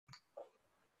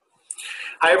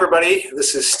Hi, everybody.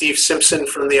 This is Steve Simpson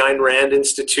from the Ayn Rand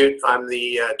Institute. I'm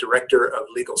the Director of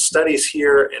Legal Studies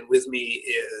here, and with me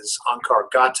is Onkar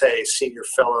Ghate, Senior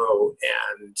Fellow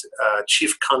and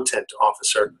Chief Content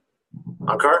Officer.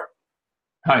 Onkar?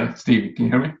 Hi, Steve. Can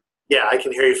you hear me? Yeah, I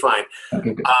can hear you fine.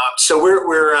 Okay, good. So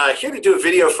we're here to do a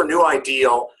video for New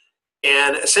Ideal,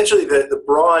 and essentially the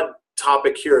broad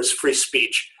topic here is free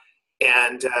speech.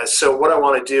 And so what I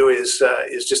want to do is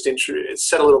just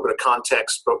set a little bit of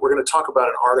context, but we're going to talk about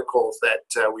an article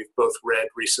that we've both read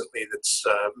recently that's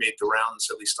made the rounds,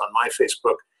 at least on my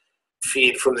Facebook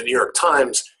feed, from the New York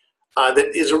Times, that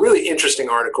is a really interesting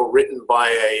article written by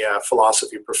a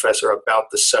philosophy professor about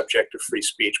the subject of free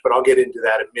speech. But I'll get into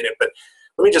that in a minute. But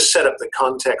let me just set up the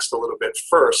context a little bit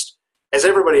first. As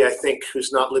everybody, I think,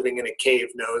 who's not living in a cave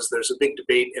knows, there's a big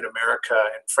debate in America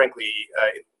and, frankly,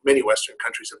 in many Western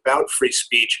countries about free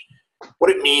speech, what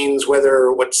it means,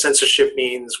 what censorship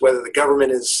means, whether the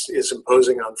government is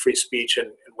imposing on free speech,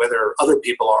 and whether other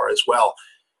people are as well.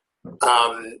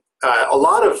 A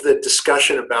lot of the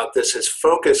discussion about this has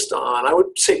focused on, I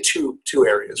would say, two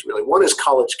areas, really. One is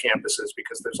college campuses,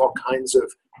 because there's all kinds of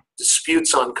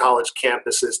disputes on college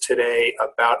campuses today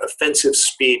about offensive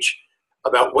speech,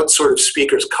 about what sort of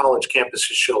speakers college campuses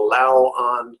should allow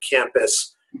on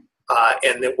campus,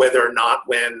 and that whether or not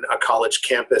when a college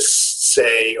campus,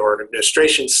 say, or an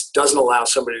administration doesn't allow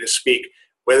somebody to speak,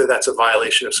 whether that's a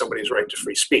violation of somebody's right to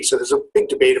free speech. So there's a big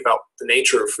debate about the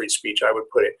nature of free speech, I would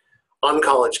put it, on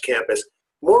college campus.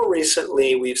 More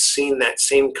recently, we've seen that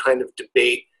same kind of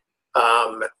debate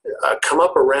come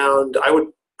up around, I would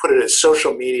put it as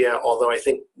social media, although I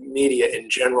think media in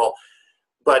general.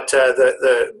 But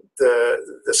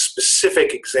the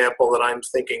specific example that I'm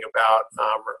thinking about,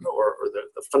 or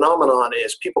the phenomenon,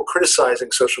 is people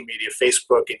criticizing social media,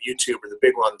 Facebook and YouTube are the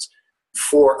big ones,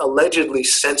 for allegedly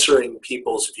censoring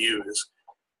people's views,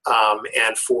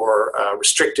 and for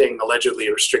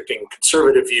allegedly restricting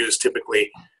conservative views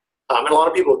typically. And a lot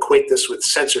of people equate this with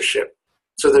censorship.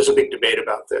 So there's a big debate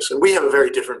about this. And we have a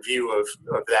very different view of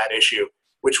that issue,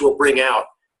 which we'll bring out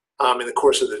in the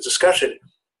course of the discussion.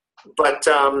 But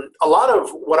a lot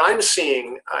of what I'm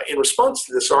seeing in response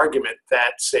to this argument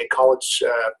that, say, college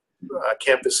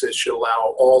campuses should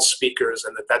allow all speakers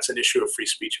and that that's an issue of free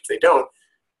speech if they don't,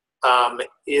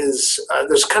 is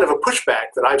there's kind of a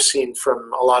pushback that I've seen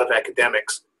from a lot of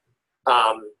academics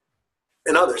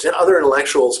and others, and other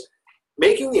intellectuals,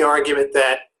 making the argument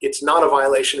that it's not a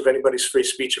violation of anybody's free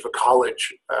speech of a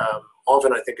college.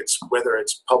 Often I think it's whether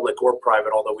it's public or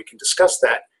private, although we can discuss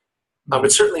that.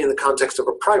 But certainly in the context of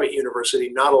a private university,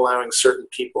 not allowing certain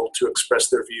people to express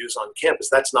their views on campus,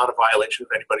 that's not a violation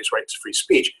of anybody's right to free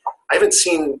speech. I haven't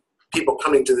seen people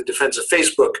coming to the defense of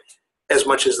Facebook as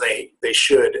much as they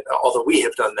should, although we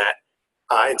have done that,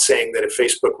 in saying that if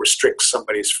Facebook restricts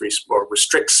somebody's or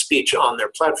restricts speech on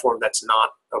their platform, that's not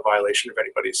a violation of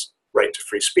anybody's right to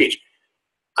free speech.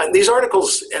 And these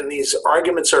articles and these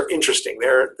arguments are interesting.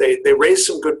 They raise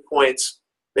some good points.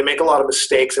 They make a lot of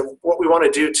mistakes, and what we want to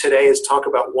do today is talk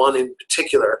about one in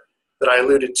particular that I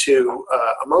alluded to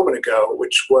a moment ago,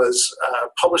 which was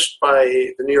published by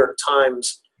the New York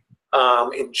Times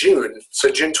in June, so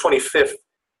June 25th,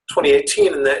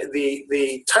 2018, and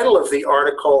the title of the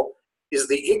article is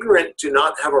 "The Ignorant Do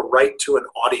Not Have a Right to an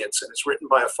Audience," and it's written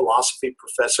by a philosophy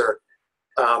professor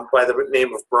by the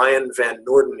name of Bryan Van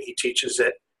Norden. He teaches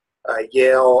at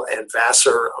Yale and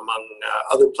Vassar, among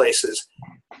other places.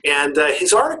 And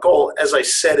his article, as I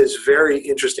said, is very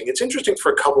interesting. It's interesting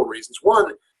for a couple of reasons.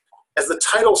 One, as the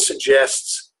title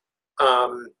suggests,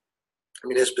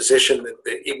 his position that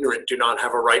the ignorant do not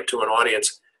have a right to an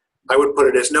audience, I would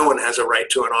put it as no one has a right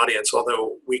to an audience,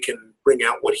 although we can bring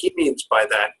out what he means by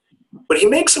that. But he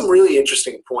makes some really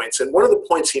interesting points. And one of the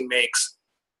points he makes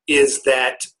is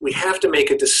that we have to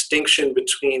make a distinction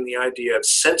between the idea of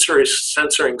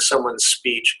censoring someone's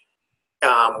speech,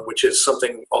 which is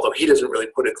something, although he doesn't really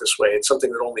put it this way, it's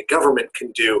something that only government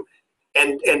can do,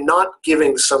 and not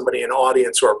giving somebody an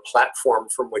audience or a platform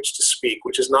from which to speak,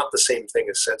 which is not the same thing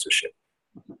as censorship.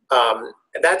 And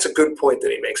that's a good point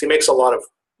that he makes. He makes a lot of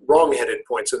wrong-headed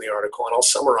points in the article, and I'll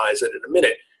summarize it in a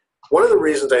minute. One of the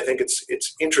reasons I think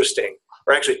it's interesting,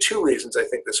 or actually two reasons I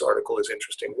think this article is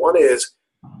interesting. One is,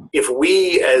 if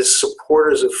we as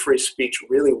supporters of free speech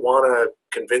really want to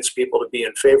convince people to be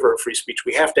in favor of free speech,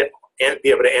 we have to be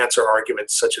able to answer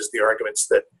arguments such as the arguments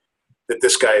that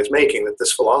this guy is making, that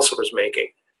this philosopher is making.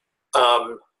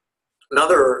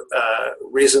 Another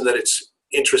reason that it's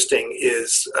interesting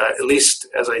is, at least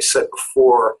as I said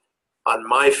before, on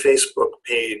my Facebook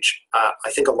page,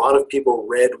 I think a lot of people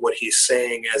read what he's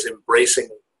saying as embracing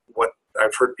what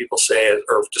I've heard people say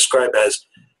or describe as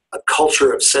a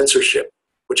culture of censorship.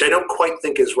 which I don't quite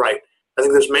think is right. I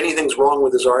think there's many things wrong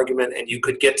with his argument, and you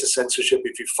could get to censorship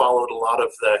if you followed a lot of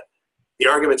the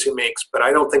arguments he makes, but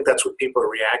I don't think that's what people are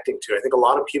reacting to. I think a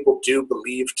lot of people do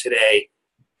believe today,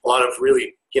 a lot of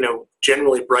really,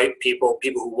 generally bright people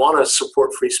who want to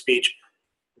support free speech,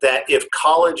 that if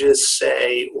colleges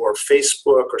say, or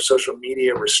Facebook or social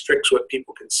media restricts what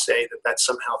people can say, that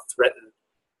somehow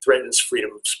threatens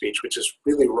freedom of speech, which is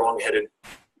really wrong-headed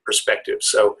perspective.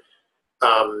 So,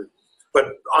 but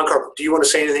Onkar, do you want to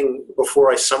say anything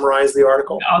before I summarize the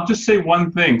article? I'll just say one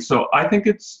thing. So I think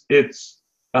it's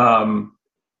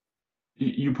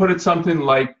you put it something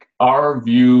like, our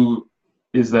view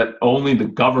is that only the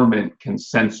government can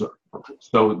censor.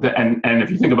 So and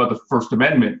if you think about the First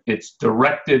Amendment, it's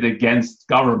directed against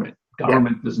government.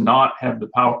 Government does not have the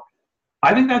power.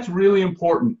 I think that's really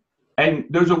important. And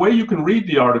there's a way you can read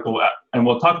the article, and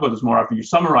we'll talk about this more after you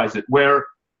summarize it, where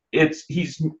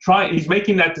he's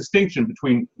making that distinction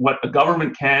between what a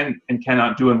government can and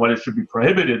cannot do and what it should be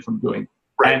prohibited from doing,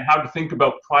 right, and how to think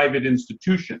about private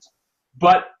institutions.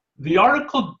 But the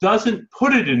article doesn't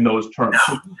put it in those terms.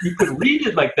 So you could read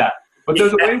it like that, but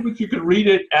there's a way in which you could read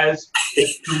it as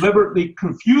deliberately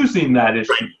confusing that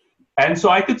issue. Right. And so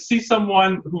I could see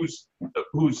someone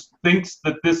who thinks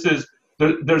that this is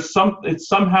it's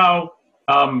somehow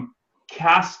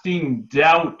casting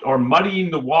doubt or muddying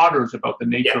the waters about the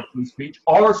nature of free speech,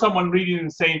 or someone reading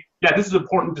and saying, yeah, this is an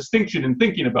important distinction in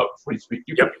thinking about free speech.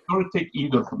 You can sort of take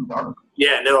either from the article.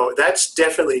 Yeah, no, that's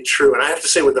definitely true. And I have to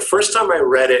say, the first time I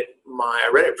read it, I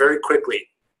read it very quickly,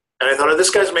 and I thought, oh, this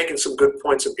guy's making some good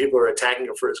points and people are attacking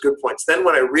him for his good points. Then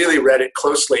when I really read it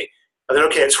closely, I thought,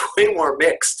 okay, it's way more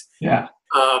mixed. Yeah.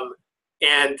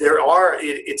 And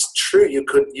it's true,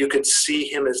 you could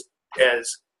see him as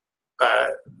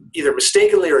either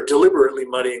mistakenly or deliberately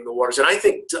muddying the waters. And I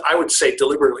would say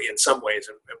deliberately in some ways,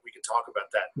 and we can talk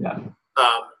about that. Yeah.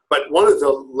 But one of the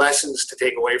lessons to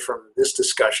take away from this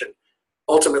discussion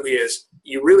ultimately is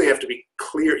you really have to be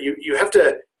clear. You have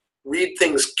to read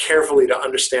things carefully to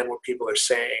understand what people are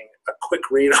saying. A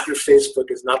quick read on Facebook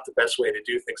is not the best way to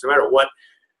do things, no matter what,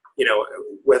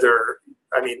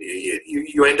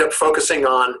 you end up focusing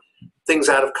on things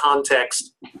out of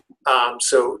context.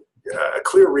 So a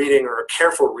clear reading or a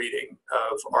careful reading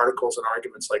of articles and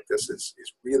arguments like this is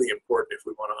really important if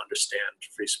we want to understand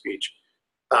free speech.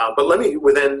 But let me,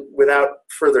 without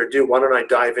further ado, why don't I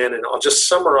dive in and I'll just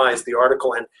summarize the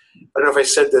article. And I don't know if I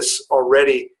said this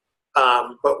already,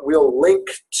 but we'll link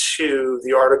to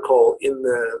the article in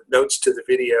the notes to the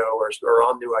video or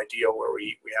on New Ideal, where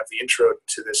we have the intro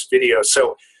to this video.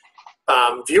 So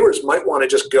viewers might want to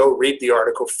just go read the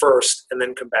article first and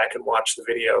then come back and watch the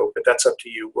video, but that's up to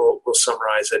you. We'll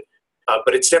summarize it.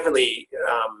 But it's definitely,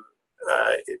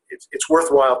 it's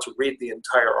worthwhile to read the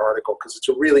entire article because it's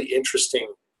a really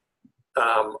interesting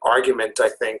argument, I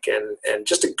think, and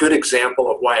just a good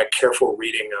example of why a careful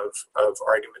reading of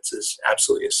arguments is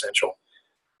absolutely essential.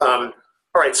 All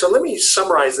right, so let me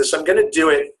summarize this. I'm going to do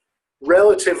it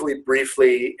relatively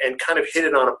briefly and kind of hit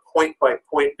it on a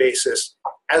point-by-point basis.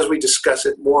 As we discuss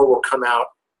it, more will come out.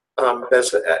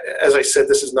 As I said,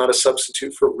 this is not a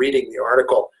substitute for reading the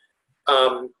article.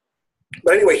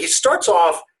 But anyway, he starts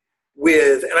off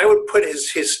with, and I would put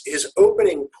his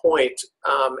opening point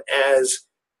as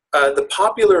the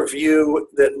popular view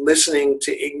that listening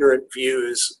to ignorant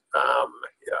views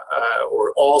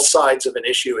or all sides of an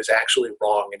issue is actually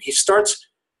wrong. And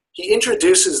he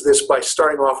introduces this by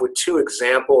starting off with two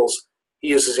examples. He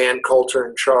uses Ann Coulter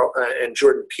and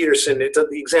Jordan Peterson. The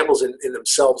examples in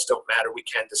themselves don't matter. We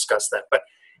can discuss that. But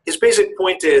his basic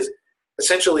point is,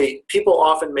 essentially, people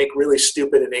often make really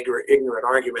stupid and ignorant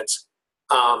arguments.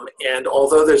 And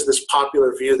although there's this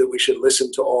popular view that we should listen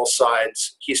to all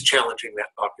sides, he's challenging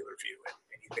that popular view.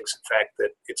 And he thinks, in fact,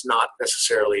 that it's not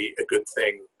necessarily a good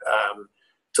thing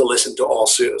to listen to all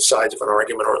sides of an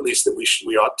argument, or at least that we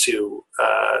ought to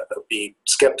be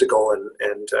skeptical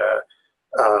and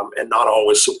not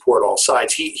always support all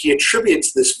sides. He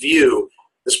attributes this view,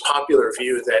 this popular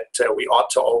view, that we ought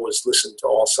to always listen to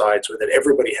all sides, or that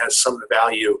everybody has some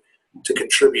value to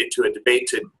contribute to a debate,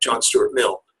 to John Stuart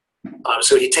Mill.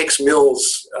 So he takes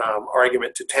Mill's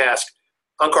argument to task.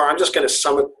 Onkar, I'm just going to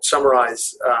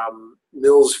summarize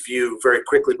Mill's view very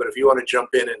quickly, but if you want to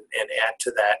jump in and add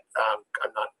to that,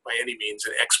 I'm not by any means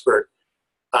an expert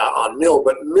on Mill,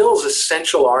 but Mill's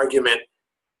essential argument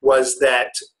was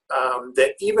that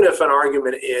that even if an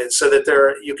argument is, so that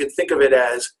you can think of it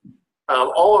as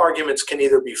all arguments can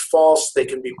either be false, they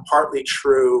can be partly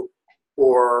true,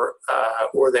 or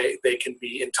they can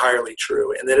be entirely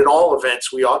true, and that in all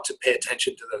events we ought to pay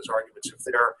attention to those arguments.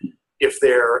 If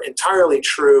they're entirely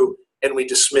true and we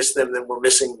dismiss them, then we're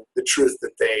missing the truth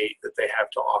that they have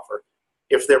to offer.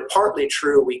 If they're partly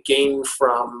true, we gain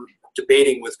from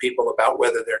debating with people about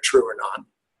whether they're true or not.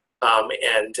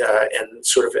 And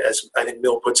sort of, as I think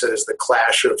Mill puts it, as the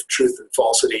clash of truth and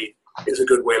falsity is a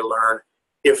good way to learn.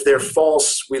 If they're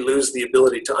false, we lose the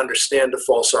ability to understand a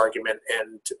false argument,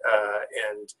 and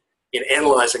in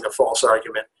analyzing a false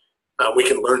argument, we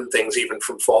can learn things even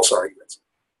from false arguments.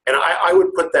 And I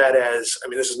would put that as, I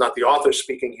mean, this is not the author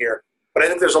speaking here, but I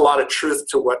think there's a lot of truth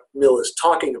to what Mill is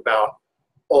talking about,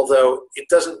 although it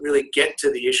doesn't really get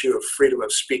to the issue of freedom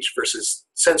of speech versus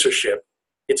censorship.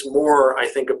 It's more, I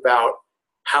think, about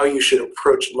how you should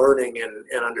approach learning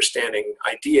and understanding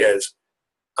ideas.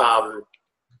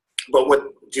 But what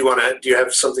do you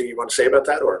have something you want to say about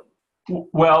that, or?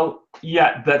 Well,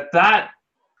 yeah, that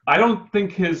I don't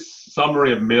think his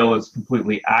summary of Mill is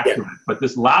completely accurate, but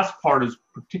this last part is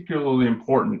particularly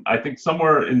important. I think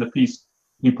somewhere in the piece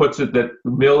he puts it that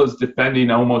Mill is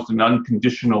defending almost an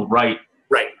unconditional right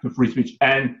to free speech,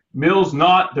 and Mill's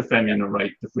not defending a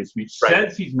right to free speech.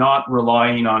 Says he's not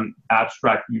relying on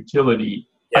abstract utility,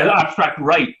 abstract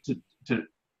right to.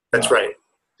 That's right.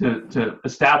 To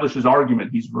establish his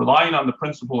argument. He's relying on the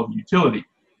principle of utility,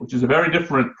 which is a very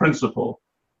different principle.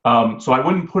 So I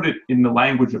wouldn't put it in the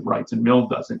language of rights, and Mill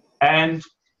doesn't. And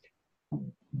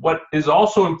what is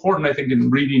also important, I think,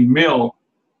 in reading Mill,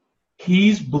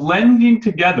 he's blending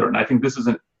together, and I think this is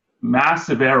a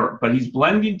massive error, but he's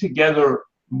blending together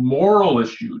moral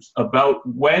issues about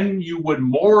when you would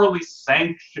morally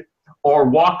sanction or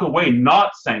walk away,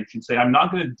 not sanction, say, I'm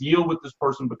not going to deal with this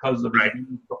person because of his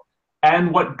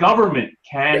and what government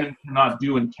can and cannot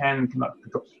do and can and cannot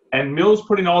control. And Mill's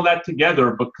putting all that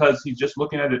together because he's just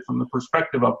looking at it from the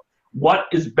perspective of what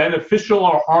is beneficial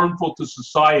or harmful to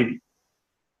society.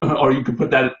 Or you could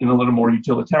put that in a little more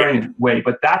utilitarian way,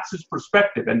 but that's his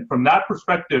perspective. And from that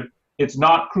perspective, it's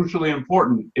not crucially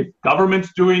important if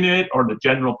government's doing it or the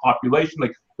general population.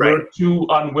 Like we're too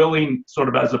unwilling, sort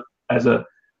of as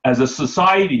a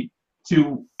society,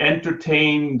 to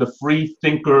entertain the free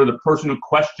thinker, the person who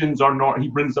questions he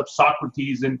brings up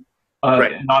Socrates and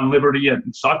non-liberty, and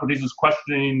Socrates is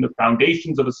questioning the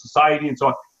foundations of a society and so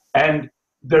on. And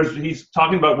he's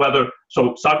talking about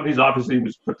so Socrates obviously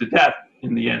was put to death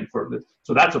in the end for this.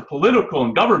 So that's a political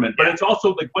and government, but it's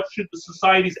also like, what should the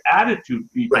society's attitude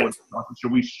be towards Socrates?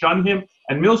 Should we shun him?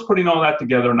 And Mill's putting all that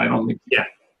together, and I don't think.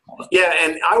 Yeah,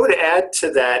 and I would add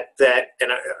to that,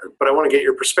 but I want to get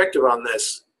your perspective on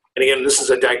this. And again, this is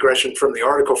a digression from the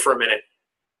article for a minute.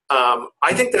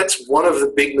 I think that's one of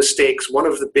the big mistakes, one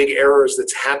of the big errors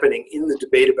that's happening in the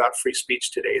debate about free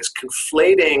speech today, is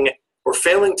conflating or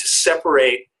failing to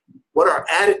separate what our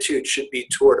attitude should be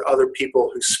toward other people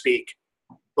who speak,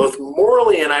 both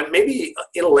morally and maybe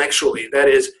intellectually. That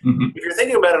is, if you're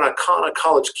thinking about it on a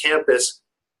college campus,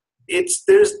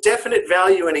 there's definite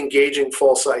value in engaging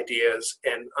false ideas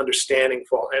and understanding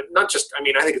and not just, I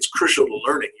mean, I think it's crucial to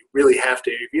learning. You really have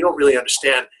to. If you don't really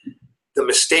understand the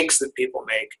mistakes that people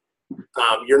make,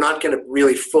 you're not going to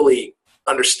really fully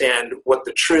understand what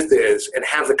the truth is and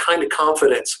have the kind of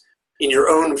confidence in your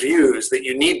own views that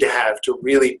you need to have to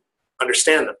really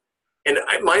understand them. And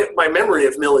my memory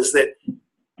of Mill is that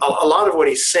a lot of what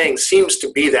he's saying seems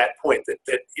to be that point,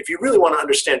 that if you really want to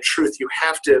understand truth, you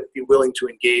have to be willing to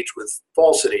engage with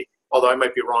falsity, although I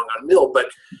might be wrong on Mill,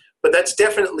 but that's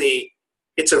definitely,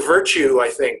 it's a virtue, I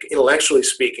think, intellectually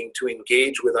speaking, to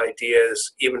engage with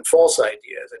ideas, even false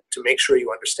ideas, and to make sure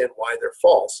you understand why they're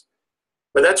false.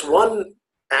 But that's one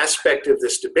aspect of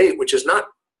this debate, which is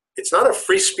it's not a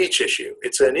free speech issue.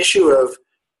 It's an issue of,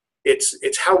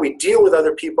 it's how we deal with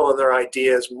other people and their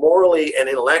ideas morally and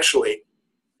intellectually.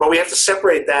 But we have to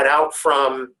separate that out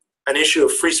from an issue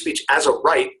of free speech as a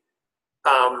right,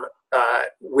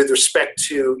 with respect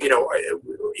to,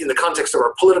 in the context of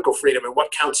our political freedom and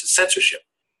what counts as censorship.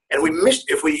 And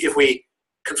if we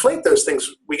conflate those things,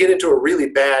 we get into a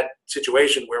really bad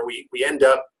situation where we end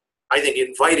up, I think,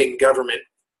 inviting government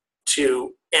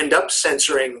to end up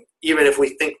censoring, even if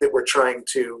we think that we're trying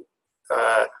to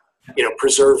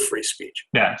preserve free speech.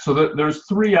 Yeah, so there's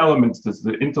three elements. There's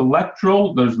the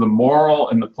intellectual, there's the moral,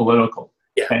 and the political.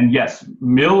 Yeah. And yes,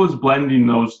 Mill is blending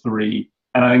those three,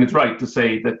 and I think it's right to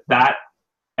say that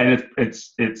and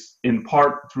it's in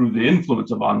part through the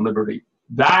influence of On Liberty,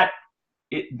 that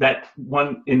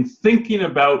one, in thinking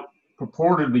about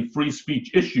purportedly free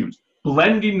speech issues,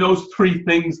 blending those three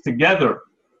things together,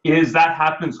 that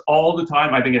happens all the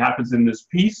time. I think it happens in this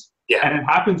piece. Yeah. And it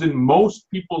happens in most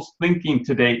people's thinking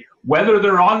today, whether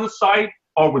they're on the side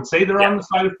or would say they're on the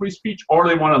side of free speech, or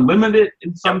they want to limit it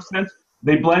in some sense.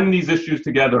 They blend these issues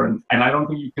together, and I don't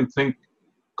think you can think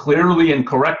clearly and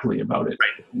correctly about it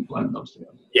if you blend those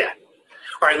together. Yeah.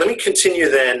 All right, let me continue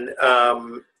then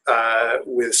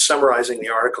with summarizing the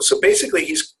article. So basically,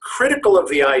 he's critical of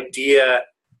the idea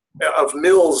of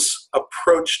Mill's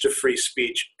approach to free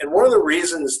speech. And one of the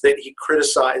reasons that he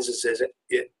criticizes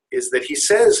is that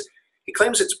he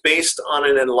claims it's based on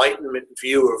an Enlightenment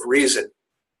view of reason.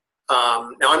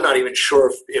 Now, I'm not even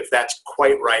sure if that's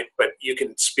quite right, but you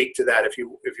can speak to that if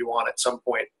you want at some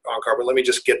point, Onkar. But let me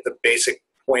just get the basic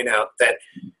point out that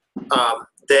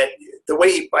that the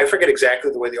way I forget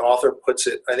exactly the way the author puts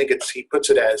it. I think he puts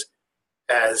it as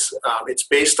it's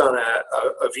based on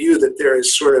a view that there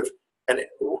is sort of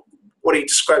what he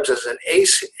describes as an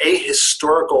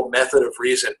ahistorical method of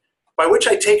reason, by which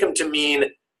I take him to mean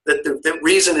that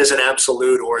reason is an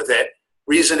absolute, or that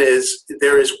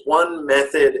there is one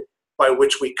method by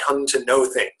which we come to know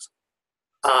things,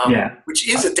 which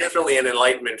is definitely an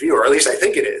Enlightenment view, or at least I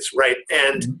think it is, right?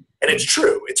 And it's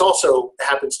true. It's also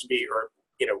happens to be, or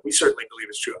we certainly believe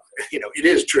it's true. It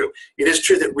is true. It is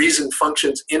true that reason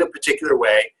functions in a particular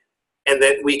way, and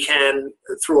that we can,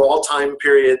 through all time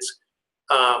periods,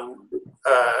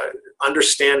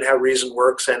 understand how reason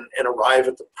works and arrive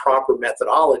at the proper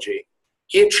methodology.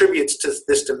 He attributes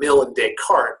this to Mill and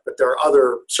Descartes, but there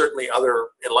are certainly other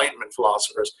Enlightenment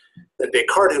philosophers than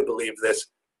Descartes who believe this.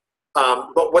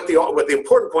 But what the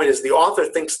important point is, the author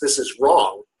thinks this is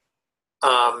wrong,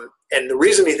 and the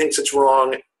reason he thinks it's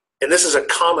wrong, and this is a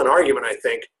common argument, I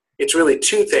think, it's really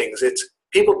two things. It's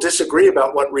people disagree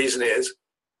about what reason is,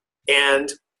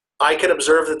 and I can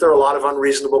observe that there are a lot of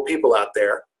unreasonable people out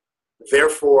there.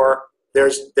 Therefore,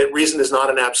 that reason is not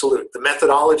an absolute. The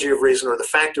methodology of reason or the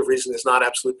fact of reason is not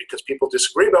absolute because people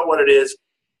disagree about what it is,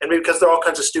 and because there are all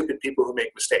kinds of stupid people who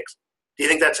make mistakes. Do you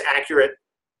think that's accurate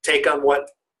take on what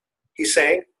he's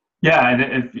saying? Yeah,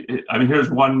 and here's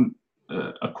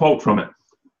a quote from it,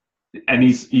 and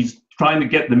he's trying to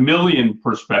get the Millian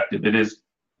perspective. This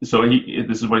is what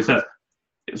he says,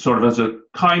 sort of as a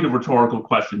kind of rhetorical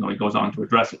question, though he goes on to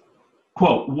address it.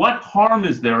 Quote, what harm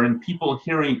is there in people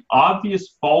hearing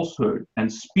obvious falsehood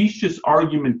and specious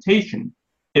argumentation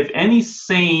if any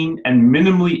sane and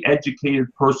minimally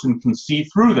educated person can see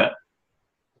through them?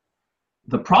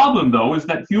 The problem, though, is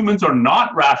that humans are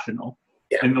not rational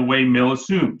in the way Mill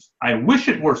assumes. I wish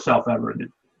it were self-evident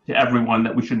to everyone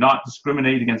that we should not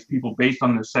discriminate against people based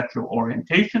on their sexual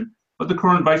orientation, but the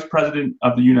current Vice President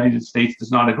of the United States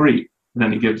does not agree. And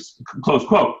then he gives, close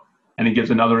quote, and he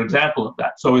gives another example of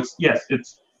that. So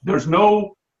there's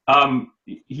no,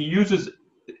 he uses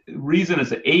reason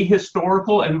as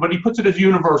ahistorical, but he puts it as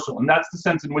universal, and that's the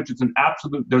sense in which it's an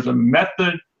absolute. There's a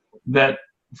method that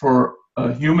for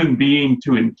a human being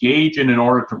to engage in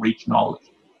order to reach knowledge.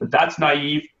 But that's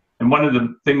naive, and one of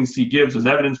the things he gives as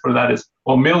evidence for that is,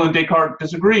 well, Mill and Descartes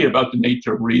disagree about the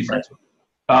nature of reason.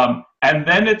 Right. And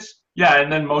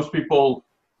then most people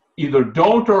either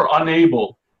don't or are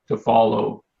unable to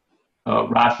follow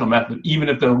rational method, even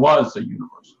if there was a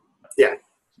universal.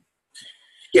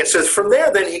 Yeah, so from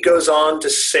there, then he goes on to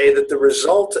say that the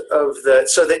result of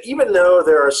so that even though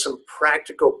there are some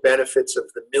practical benefits of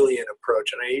the Millian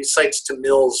approach, and he cites to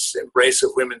Mill's embrace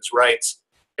of women's rights,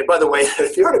 and by the way,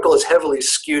 the article is heavily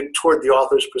skewed toward the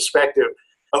author's perspective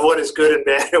of what is good and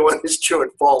bad and what is true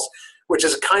and false, which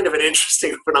is kind of an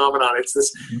interesting phenomenon. It's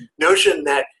this notion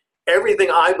that everything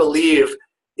I believe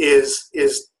is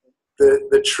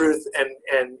the truth,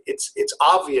 and it's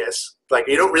obvious. Like,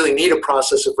 you don't really need a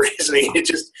process of reasoning. You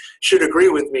just should agree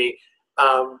with me.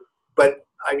 But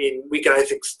I mean, I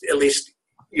think at least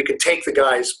you can take the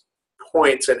guy's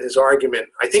points and his argument.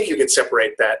 I think you can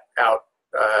separate that out,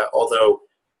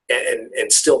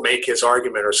 and still make his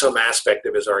argument or some aspect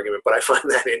of his argument. But I find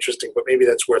that interesting. But maybe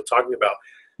that's worth talking about.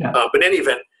 Yeah. But in any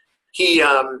event,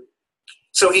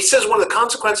 so he says one of the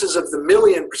consequences of the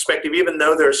Millian perspective, even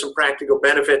though there are some practical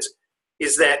benefits,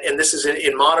 is that, and this is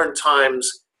in modern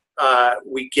times,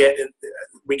 we get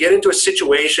into a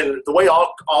situation. The way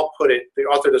I'll put it, the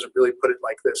author doesn't really put it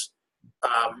like this,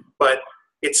 but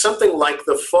it's something like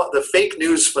the fake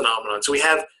news phenomenon. So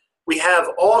we have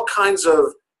all kinds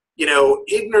of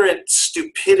ignorant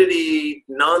stupidity,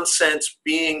 nonsense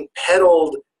being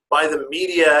peddled by the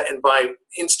media and by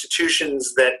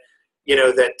institutions that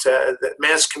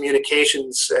mass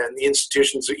communications and the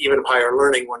institutions even of higher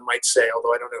learning, one might say,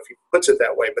 although I don't know if he puts it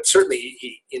that way, but certainly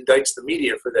he indicts the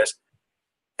media for this,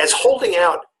 as holding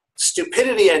out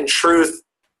stupidity and truth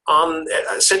on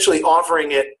essentially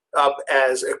offering it up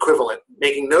as equivalent,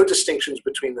 making no distinctions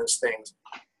between those things,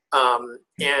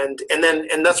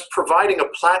 and thus providing a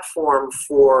platform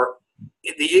for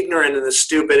the ignorant and the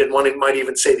stupid, and one might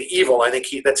even say the evil. I think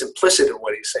that's implicit in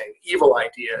what he's saying, evil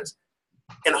ideas,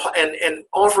 and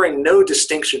offering no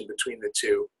distinction between the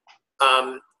two.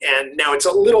 And now it's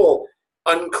a little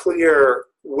unclear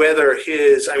whether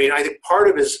I think part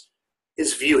of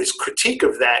his view, his critique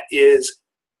of that is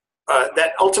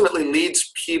that ultimately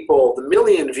leads people, the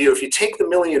Millian view, if you take the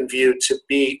Millian view to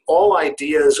be all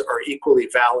ideas are equally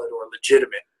valid or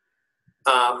legitimate,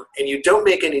 and you don't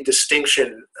make any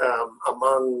distinction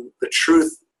among the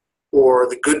truth or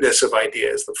the goodness of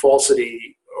ideas, the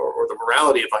falsity or the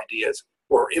morality of ideas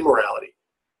or immorality,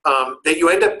 that you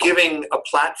end up giving a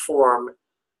platform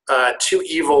to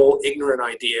evil, ignorant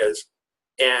ideas,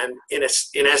 and in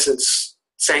essence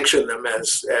sanction them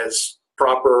as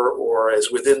proper or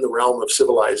as within the realm of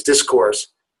civilized discourse,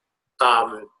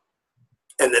 and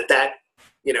that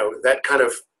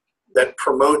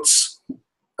promotes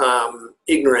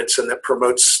ignorance and that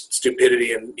promotes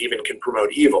stupidity and even can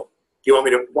promote evil. Why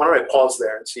don't I pause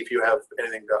there and see if you have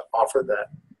anything to offer that?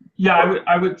 Yeah,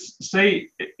 I would say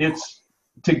it's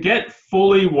to get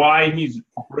fully why he's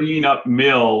bringing up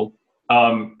Mill,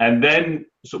 and then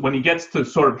so when he gets to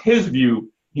sort of his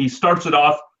view, he starts it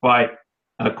off by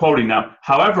quoting now,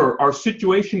 however, our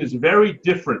situation is very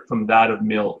different from that of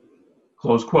Mill,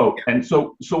 close quote. And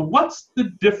so what's the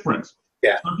difference?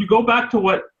 Yeah. So if you go back to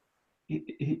what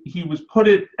he was put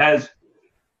it as,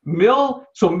 Mill's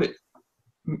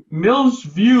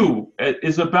view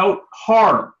is about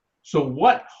harm. So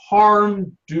what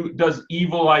harm does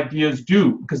evil ideas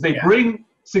do? Because they bring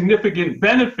significant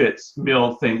benefits,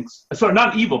 Mill thinks. Sorry,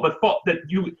 not evil, but that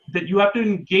you have to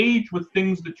engage with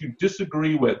things that you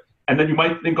disagree with and that you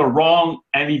might think are wrong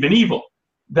and even evil.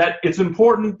 That it's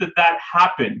important that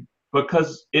happen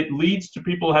because it leads to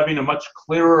people having a much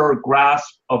clearer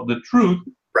grasp of the truth,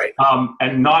 right?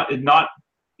 And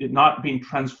it not being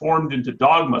transformed into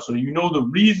dogma. So you know the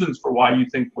reasons for why you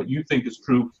think what you think is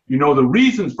true. You know the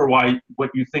reasons for why what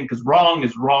you think is wrong,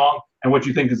 and what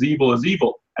you think is evil,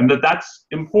 and that's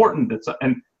important.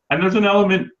 And there's an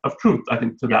element of truth, I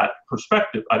think, to that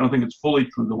perspective. I don't think it's fully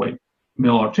true the way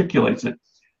Mill articulates it.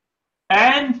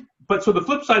 But so the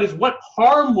flip side is, what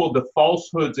harm will the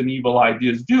falsehoods and evil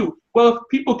ideas do? Well, if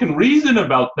people can reason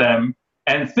about them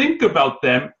and think about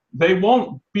them, they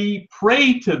won't be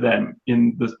prey to them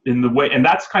in the way, and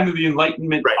that's kind of the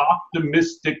Enlightenment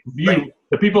optimistic view,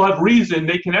 that people have reason,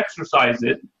 they can exercise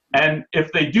it, and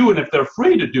if they do, and if they're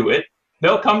free to do it,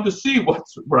 they'll come to see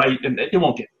what's right, and they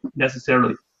won't get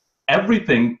necessarily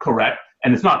everything correct,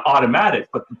 and it's not automatic,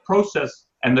 but the process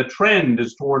and the trend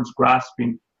is towards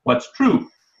grasping what's true.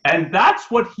 And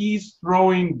that's what he's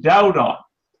throwing doubt on,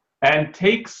 and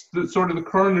takes the sort of the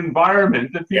current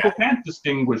environment that people can't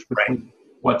distinguish between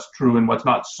what's true and what's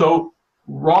not. So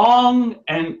wrong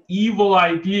and evil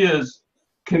ideas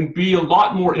can be a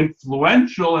lot more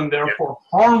influential and therefore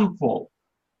harmful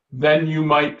than you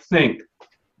might think,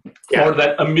 or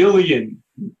that a million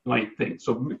might think.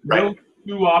 So no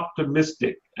too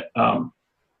optimistic. And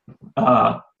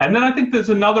then I think there's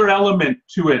another element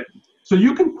to it. So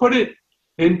you can put it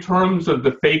in terms of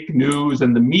the fake news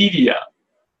and the media,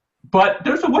 but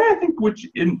there's a way, I think, which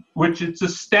it's a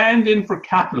stand-in for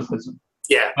capitalism.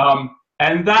 Yeah.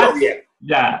 And that's,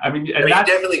 I mean, he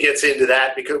definitely gets into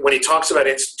that because when he talks about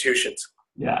institutions.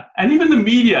 Yeah. And even the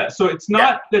media. So it's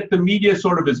not that the media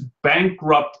sort of is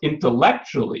bankrupt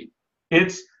intellectually.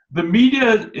 It's the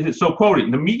media, so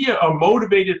quoting, the media are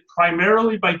motivated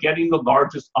primarily by getting the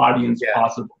largest audience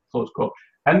possible, close quote.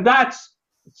 And that's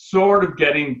sort of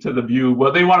getting to the view,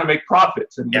 well, they want to make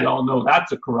profits. And we all know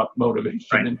that's a corrupt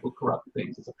motivation and will corrupt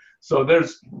things. So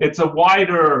it's a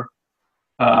wider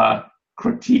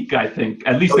critique, I think,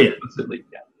 at least implicitly.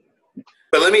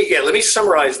 But let me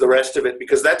summarize the rest of it,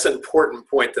 because that's an important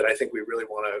point that I think we really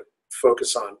want to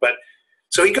focus on. But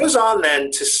so he goes on then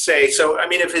to say, so I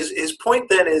mean, if his point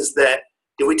then is that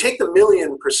if we take the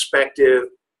Millian perspective,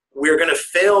 we're going to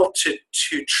fail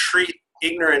to treat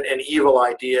ignorant and evil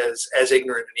ideas as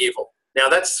ignorant and evil. Now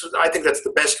I think that's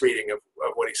the best reading of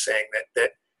what he's saying, that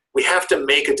we have to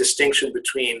make a distinction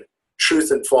between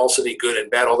truth and falsity, good and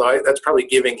bad, although that's probably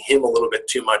giving him a little bit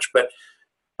too much. But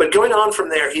going on from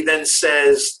there, he then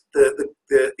says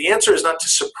the answer is not to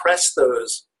suppress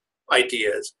those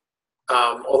ideas,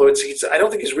 although I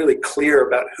don't think he's really clear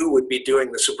about who would be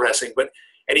doing the suppressing,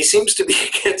 and he seems to be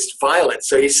against violence.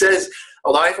 So he says,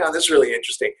 although I found this really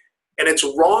interesting, and it's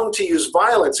wrong to use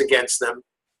violence against them,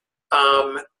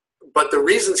 but the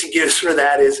reasons he gives for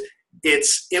that is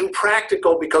it's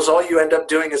impractical because all you end up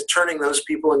doing is turning those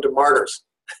people into martyrs.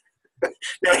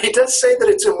 Now, he does say that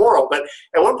it's immoral, but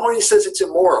at one point he says it's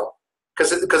immoral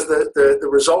because the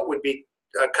result would be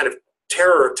kind of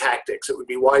terror tactics. It would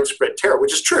be widespread terror,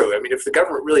 which is true. I mean, if the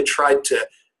government really tried to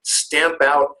stamp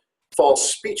out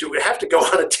false speech. It would have to go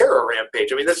on a terror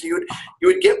rampage. I mean, you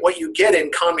would get what you get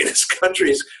in communist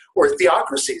countries or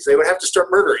theocracies. They would have to start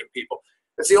murdering people.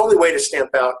 That's the only way to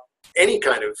stamp out any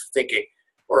kind of thinking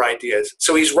or ideas.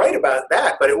 So he's right about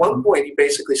that. But at one point, he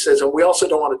basically says, and we also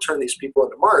don't want to turn these people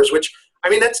into martyrs, which, I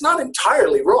mean, that's not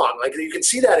entirely wrong. Like, you can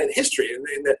see that in history.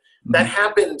 And that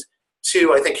happened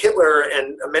to, I think, Hitler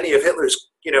and many of Hitler's,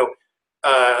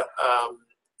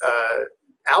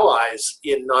 allies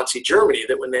in Nazi Germany,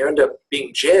 that when they ended up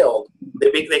being jailed,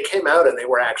 they came out and they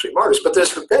were actually martyrs. But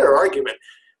there's a better argument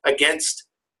against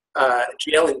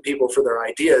jailing people for their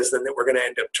ideas than that we're going to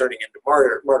end up turning into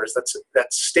martyrs.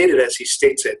 That's stated as he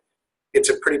states it. It's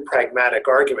a pretty pragmatic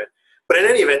argument. But in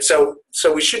any event, so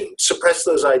we shouldn't suppress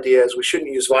those ideas. We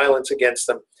shouldn't use violence against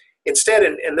them. Instead,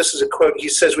 and this is a quote, he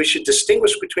says we should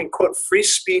distinguish between, quote, free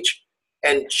speech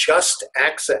and just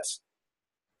access.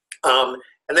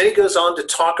 And then he goes on to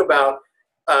talk about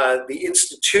the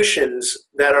institutions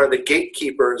that are the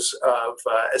gatekeepers of,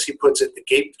 as he puts it, the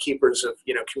gatekeepers of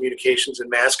communications and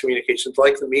mass communications,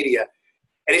 like the media.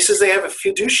 And he says they have a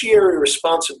fiduciary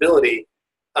responsibility.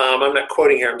 I'm not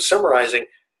quoting here, I'm summarizing,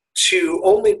 to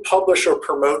only publish or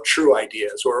promote true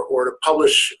ideas, or to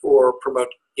publish or promote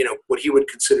what he would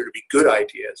consider to be good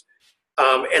ideas,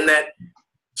 and that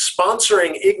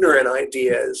sponsoring ignorant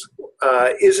ideas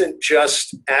isn't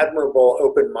just admirable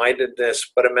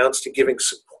open-mindedness, but amounts to giving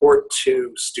support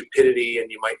to stupidity,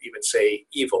 and you might even say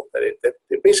evil, that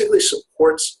it basically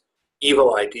supports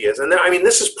evil ideas. And I mean,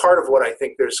 this is part of what I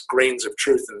think there's grains of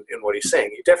truth in what he's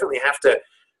saying. You definitely have to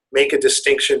make a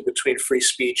distinction between free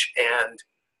speech and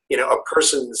a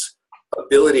person's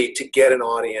ability to get an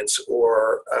audience,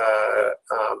 or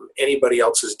anybody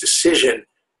else's decision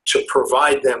to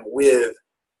provide them with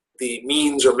the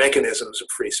means or mechanisms of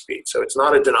free speech. So it's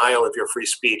not a denial of your free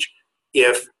speech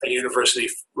if a university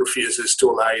refuses to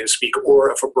allow you to speak,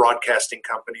 or if a broadcasting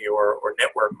company or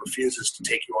network refuses to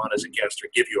take you on as a guest or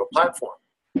give you a platform.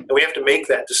 And we have to make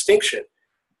that distinction.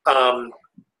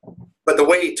 But the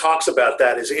way he talks about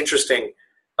that is interesting.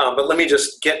 But let me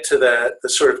just get to the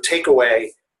sort of takeaway.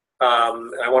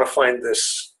 I want to find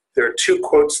this. There are two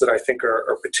quotes that I think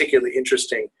are particularly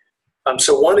interesting.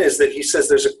 So one is that he says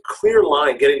there's a clear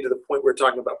line, getting to the point we were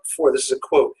talking about before. This is a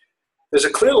quote. There's a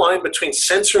clear line between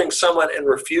censoring someone and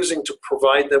refusing to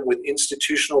provide them with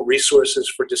institutional resources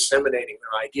for disseminating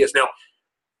their ideas. Now,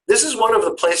 this is one of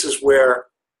the places where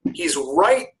he's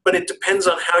right, but it depends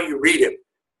on how you read him.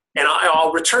 And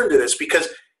I'll return to this, because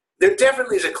there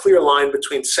definitely is a clear line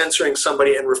between censoring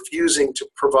somebody and refusing to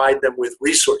provide them with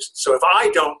resources. So if I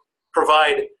don't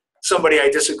provide somebody I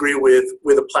disagree with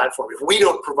a platform, if we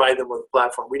don't provide them with a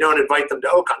platform, we don't invite them to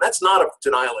Onkar, that's not a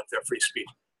denial of their free speech.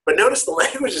 But notice the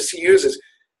languages he uses,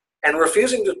 and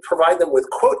refusing to provide them with,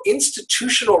 quote,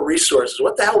 institutional resources.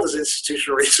 What the hell does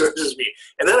institutional resources mean?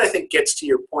 And then I think gets to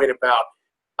your point about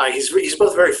he's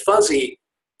both very fuzzy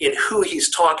in who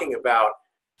he's talking about,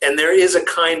 and there is a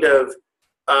kind of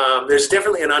there's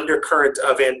definitely an undercurrent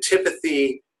of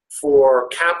antipathy for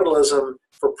capitalism,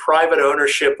 for private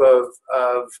ownership of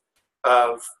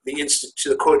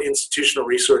the quote institutional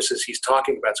resources he's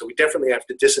talking about. So we definitely have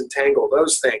to disentangle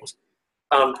those things.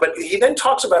 But he then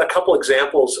talks about a couple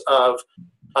examples of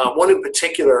one in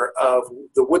particular of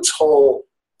the Woods Hole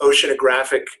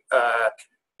Oceanographic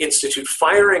Institute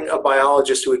firing a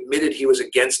biologist who admitted he was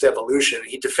against evolution.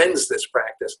 He defends this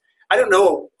practice. I don't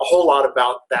know a whole lot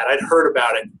about that. I'd heard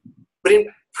about it. But in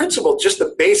principle, just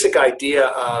the basic idea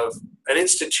of an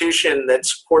institution that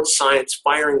supports science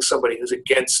firing somebody who's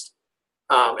against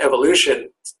evolution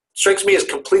strikes me as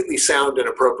completely sound and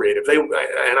appropriate.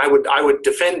 I would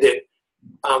defend it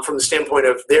from the standpoint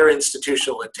of their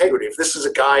institutional integrity. If this is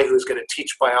a guy who's going to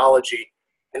teach biology,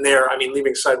 and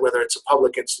leaving aside whether it's a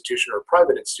public institution or a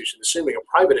private institution, assuming a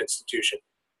private institution,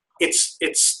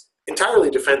 it's entirely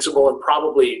defensible and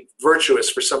probably virtuous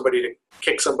for somebody to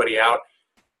kick somebody out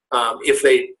if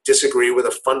they disagree with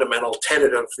a fundamental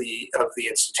tenet of the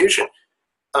institution.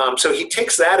 So he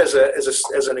takes that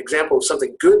as an example of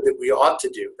something good that we ought to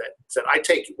do. That I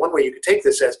take one way you could take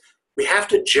this as, we have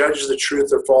to judge the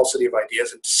truth or falsity of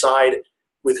ideas and decide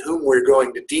with whom we're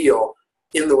going to deal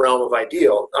in the realm of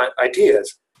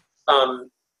ideas.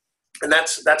 And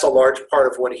that's a large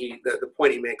part of what the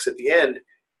point he makes at the end.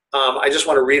 I just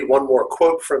want to read one more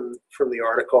quote from the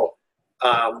article.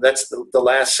 That's the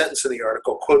last sentence in the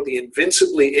article. Quote, "The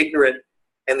invincibly ignorant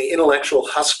and the intellectual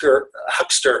huckster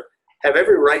have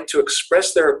every right to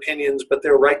express their opinions, but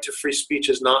their right to free speech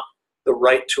is not the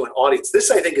right to an audience."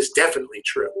 This, I think, is definitely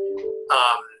true.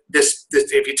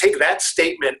 If you take that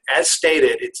statement as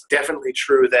stated, it's definitely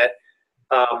true that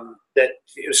that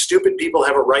stupid people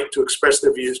have a right to express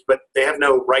their views, but they have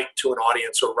no right to an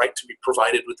audience or right to be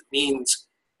provided with the means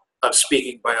of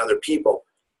speaking by other people.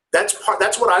 That's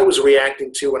what I was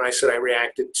reacting to when I said I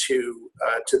reacted to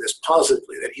this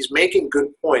positively, that he's making good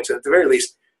points. And at the very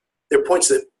least, they're points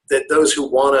that those who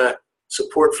want to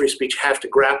support free speech have to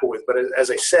grapple with. But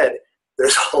as I said,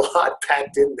 there's a lot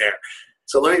packed in there.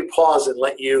 So let me pause and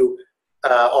let you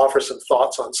offer some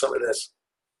thoughts on some of this.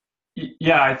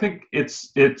 Yeah, I think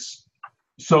it's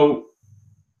so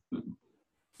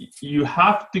you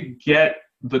have to get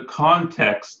the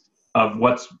context of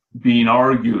what's being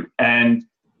argued, and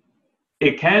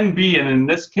it can be, and in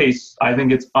this case, I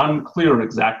think it's unclear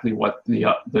exactly what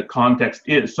the context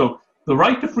is. So the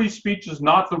right to free speech is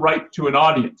not the right to an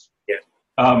audience.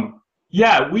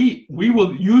 Yeah. We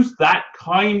will use that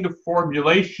kind of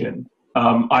formulation.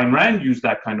 Ayn Rand used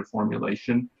that kind of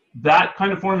formulation. That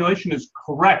kind of formulation is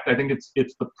correct. I think it's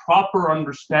the proper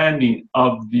understanding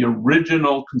of the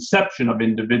original conception of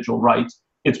individual rights.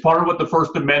 It's part of what the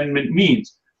First Amendment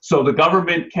means. So the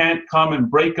government can't come and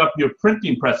break up your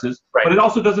printing presses, right, but it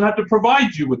also doesn't have to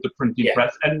provide you with the printing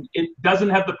press, and it doesn't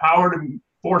have the power to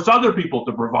force other people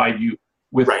to provide you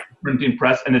with the printing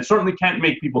press, and it certainly can't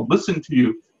make people listen to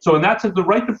you. So in that sense, the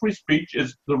right to free speech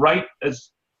is the right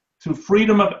to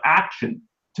freedom of action,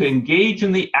 to engage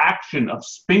in the action of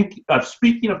speaking,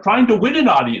 of trying to win an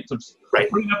audience, of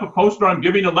putting up a poster, I'm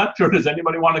giving a lecture, does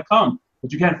anybody want to come?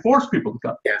 But you can't force people to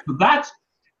come. Yeah. So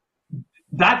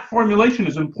that formulation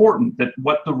is important, that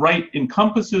what the right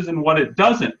encompasses and what it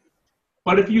doesn't.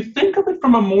 But if you think of it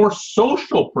from a more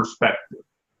social perspective,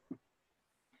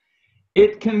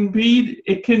 it can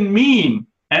mean,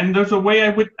 and there's a way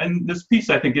in this piece,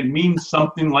 I think it means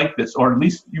something like this, or at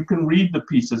least you can read the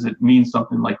piece as it means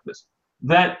something like this,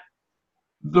 that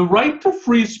the right to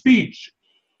free speech,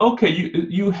 okay,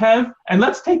 you have, and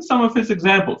let's take some of his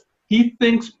examples. He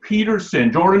thinks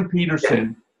Jordan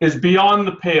Peterson, is beyond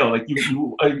the pale. Like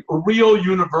a real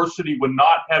university would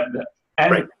not have that.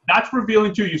 And that's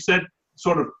revealing too. You said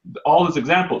sort of all his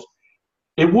examples.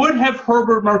 It would have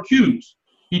Herbert Marcuse.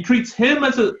 He treats him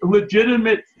as a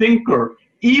legitimate thinker,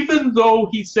 even though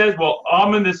he says, well,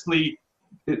 ominously,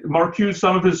 Marcuse,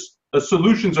 some of his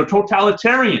solutions are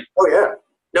totalitarian. Oh, yeah.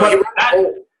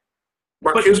 No,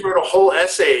 Marcuse wrote a whole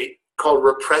essay called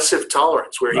Repressive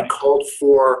Tolerance, where he called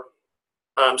for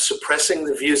suppressing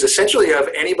the views essentially of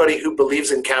anybody who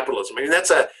believes in capitalism. I mean,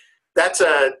 that's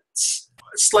a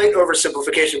slight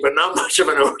oversimplification, but not much of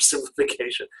an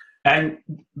oversimplification. And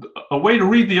a way to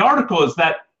read the article is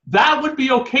that would be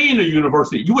okay in a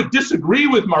university. You would disagree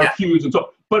with Marcuse and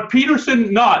so, but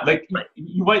Peterson not. Like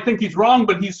you might think he's wrong,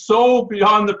 but he's so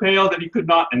beyond the pale that he could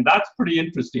not. And that's pretty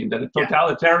interesting. That a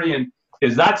totalitarian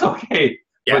that's okay,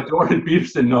 but Jordan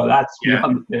Peterson, no, that's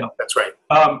beyond the pale. That's right.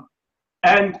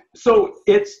 And so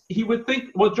he would think,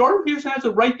 well, Jordan Peterson has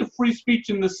a right to free speech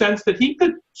in the sense that he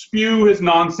could spew his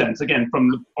nonsense. Again, from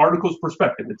the article's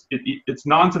perspective, it's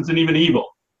nonsense and even evil.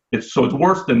 So it's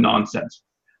worse than nonsense.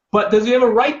 But does he have a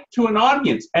right to an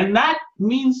audience? And that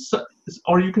means,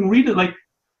 or you can read it like,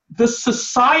 the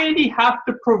society have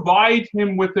to provide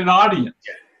him with an audience.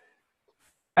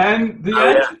 And the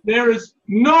answer there is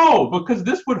no, because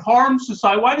this would harm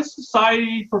society. Why does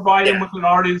society provide him with an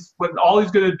audience when all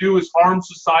he's going to do is harm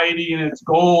society and its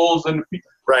goals? And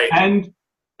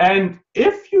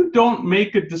if you don't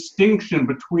make a distinction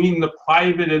between the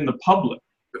private and the public,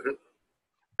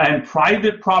 and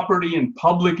private property and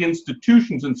public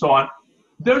institutions and so on,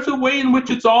 there's a way in which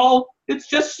it's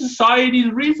just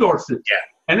society's resources.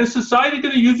 And is society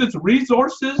going to use its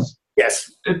resources?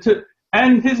 Yes.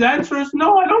 And his answer is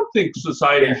no, I don't think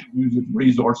society should use its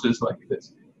resources like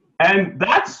this. And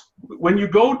that's when you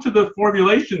go to the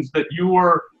formulations that you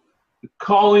were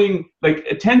calling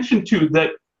attention to,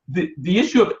 that the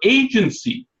issue of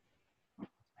agency.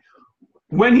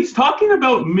 When he's talking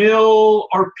about Mill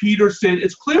or Peterson,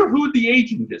 it's clear who the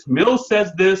agent is. Mill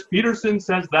says this, Peterson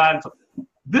says that. So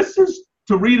this is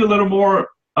to read a little more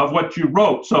of what you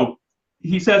wrote. So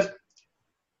he says,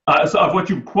 of what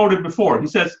you quoted before, he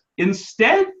says,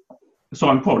 instead, so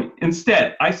I'm quoting,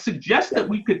 instead, I suggest that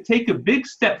we could take a big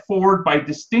step forward by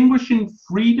distinguishing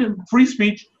free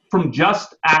speech from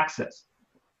just access.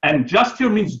 And just here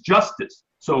means justice.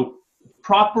 So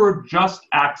proper, just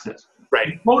access.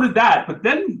 He quoted that, but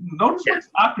then notice what's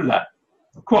after that.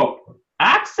 Quote,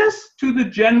 access to the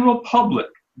general public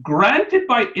granted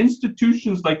by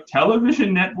institutions like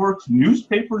television networks,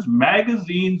 newspapers,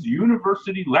 magazines,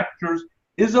 university lectures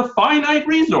is a finite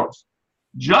resource.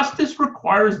 Justice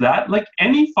requires that, like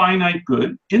any finite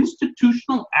good,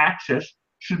 institutional access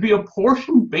should be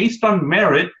apportioned based on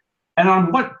merit and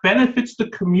on what benefits the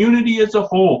community as a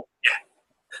whole.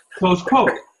 close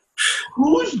quote.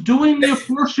 Who's doing the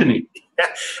apportioning? Yeah.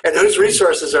 And whose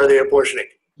resources are they apportioning?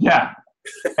 Yeah.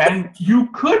 And you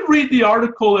could read the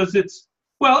article as it's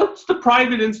the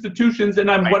private institutions, and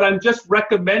what I'm just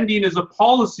recommending is a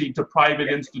policy to private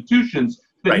institutions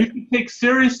that you can take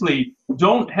seriously.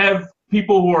 Don't have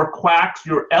people who are quacks.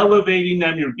 You're elevating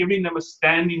them. You're giving them a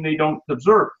standing they don't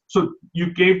deserve. So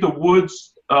you gave the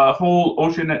Woods Hole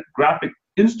Oceanographic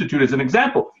Institute as an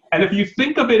example. And if you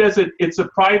think of it as it's a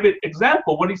private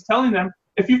example, what he's telling them,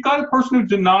 if you've got a person who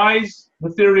denies the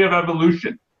theory of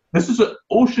evolution, this is an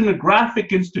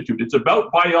oceanographic institute. It's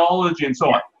about biology and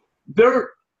so on.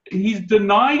 He's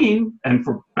denying, and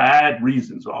for bad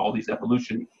reasons, all these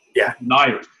evolution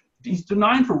deniers. He's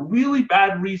denying for really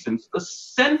bad reasons the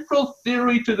central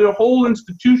theory to their whole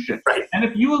institution. Right. And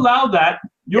if you allow that,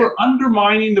 you're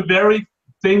undermining the very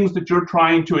things that you're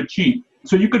trying to achieve.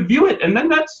 So you could view it, and then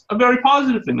that's a very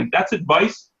positive thing. Like, that's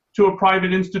advice to a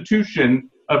private institution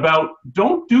about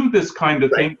don't do this kind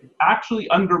of thing. It actually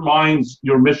undermines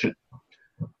your mission.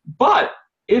 But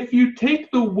if you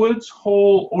take the Woods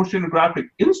Hole Oceanographic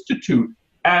Institute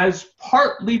as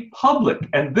partly public,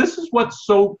 and this is what's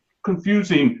so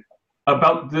confusing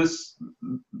about this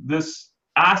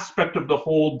aspect of the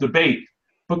whole debate,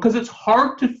 because it's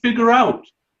hard to figure out,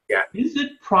 is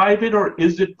it private or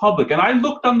is it public? And I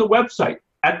looked on the website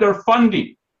at their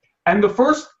funding, and the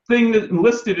first thing that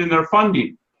listed in their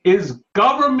funding is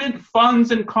government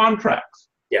funds and contracts.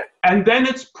 Yeah. And then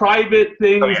it's private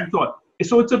things and so on.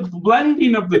 So it's a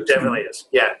blending of the two. It definitely is,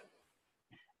 yeah.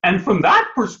 And from that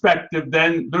perspective,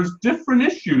 then there's different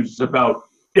issues about,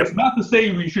 it's not to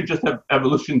say we should just have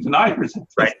evolution deniers.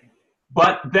 Right.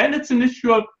 But then it's an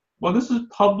issue of, well, this is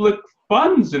public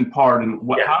funds in part, and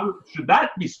how should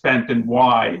that be spent and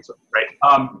why?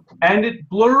 Right. And it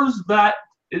blurs that.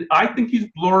 I think he's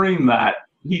blurring that.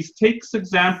 He takes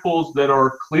examples that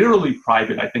are clearly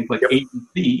private, I think, like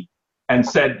ABC, and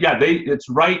said, it's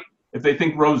right. If they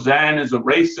think Roseanne is a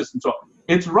racist and so on,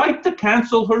 it's right to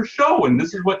cancel her show. And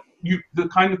this is what the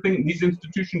kind of thing these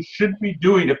institutions should be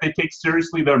doing if they take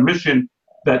seriously their mission,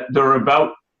 that they're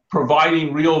about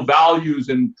providing real values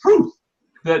and truth.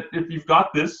 That if you've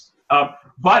got this,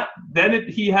 but then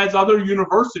he has other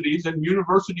universities, and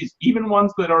universities, even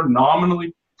ones that are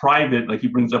nominally private, like he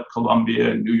brings up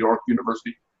Columbia and New York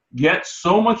University, get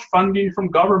so much funding from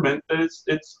government that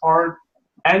it's hard.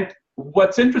 And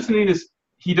what's interesting is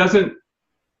he doesn't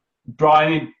draw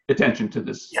any attention to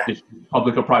this issue,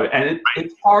 public or private. And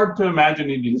it's hard to imagine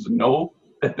he doesn't know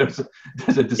that there's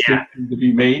a distinction to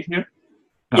be made here.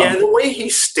 Yeah, the way he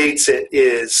states it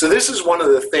is, so this is one of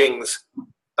the things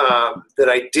that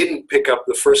I didn't pick up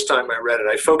the first time I read it.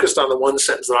 I focused on the one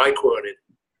sentence that I quoted,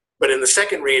 but in the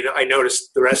second read, I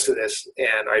noticed the rest of this,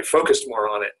 and I focused more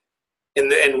on it.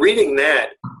 And reading that,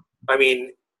 I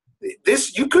mean,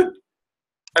 this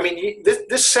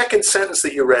second sentence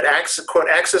that you read, quote,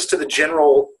 access to the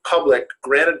general public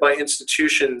granted by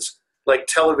institutions like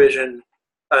television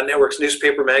networks,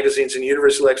 newspaper, magazines, and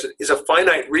university lectures is a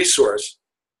finite resource.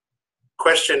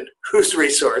 Question, whose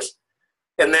resource?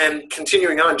 And then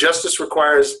continuing on, justice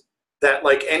requires that,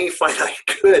 like any finite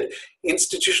good,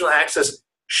 institutional access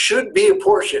should be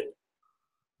apportioned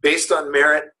based on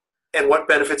merit and what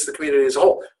benefits the community as a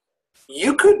whole.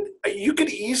 You could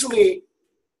easily,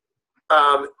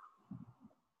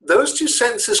 those two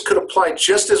sentences could apply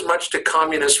just as much to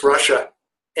communist Russia,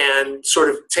 and sort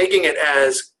of taking it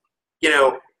as,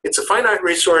 it's a finite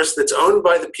resource that's owned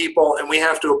by the people, and we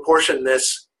have to apportion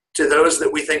this to those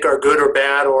that we think are good or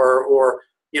bad, or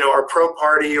are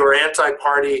pro-party or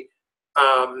anti-party,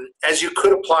 as you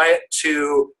could apply it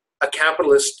to a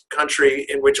capitalist country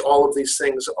in which all of these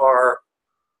things are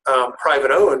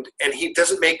private owned, and he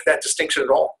doesn't make that distinction at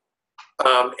all.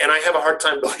 And I have a hard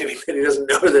time believing that he doesn't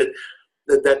know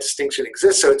that distinction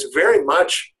exists. So it's very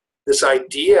much this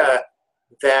idea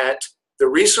that the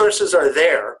resources are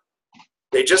there,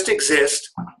 they just exist,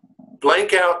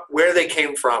 blank out where they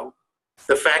came from,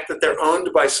 the fact that they're owned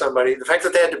by somebody, the fact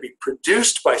that they had to be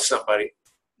produced by somebody,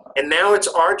 and now it's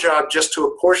our job just to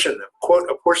apportion them, quote,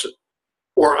 apportion,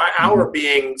 or our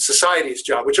being society's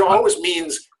job, which always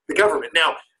means the government.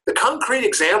 Now, the concrete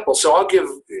example, so I'll give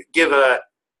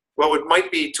what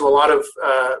might be to a lot of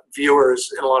viewers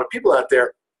and a lot of people out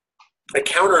there, a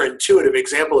counterintuitive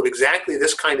example of exactly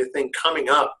this kind of thing coming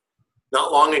up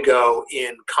not long ago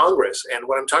in Congress. And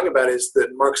what I'm talking about is the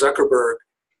Mark Zuckerberg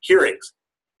hearings.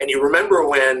 And you remember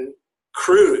when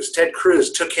Ted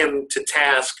Cruz took him to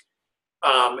task,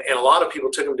 and a lot of people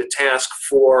took him to task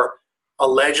for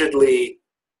allegedly,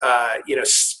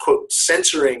 quote,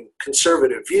 censoring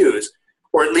conservative views,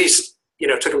 or at least,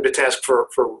 took him to task for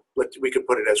what we could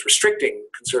put it as restricting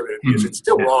conservative views. It's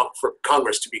still wrong for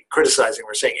Congress to be criticizing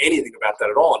or saying anything about that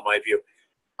at all, in my view.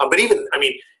 But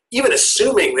even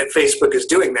assuming that Facebook is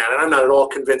doing that, and I'm not at all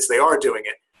convinced they are doing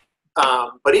it,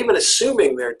 but even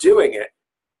assuming they're doing it,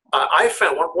 I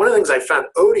found one of the things I found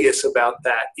odious about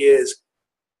that is,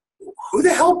 who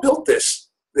the hell built this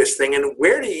thing, and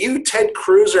where do you, Ted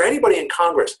Cruz, or anybody in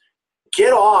Congress,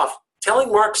 get off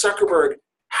telling Mark Zuckerberg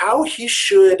how he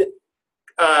should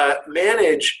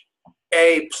manage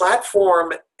a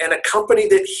platform and a company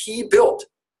that he built?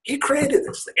 He created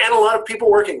this thing, and a lot of people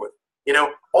working with him,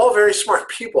 all very smart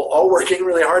people, all working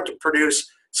really hard to produce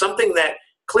something that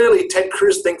clearly Ted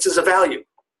Cruz thinks is a value.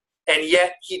 And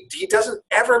yet he doesn't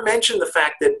ever mention the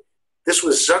fact that this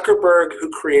was Zuckerberg who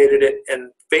created it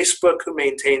and Facebook who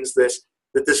maintains this,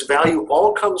 that this value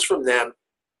all comes from them.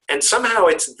 And somehow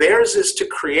it's theirs is to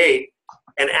create,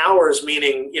 and ours,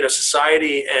 meaning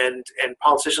society and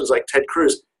politicians like Ted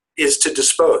Cruz, is to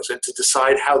dispose and to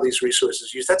decide how these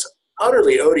resources are used. That's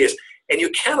utterly odious. And you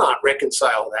cannot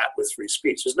reconcile that with free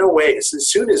speech. There's no way. As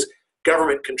soon as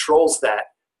government controls that,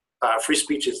 free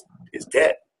speech is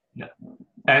dead. Yeah.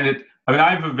 And I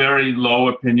have a very low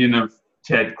opinion of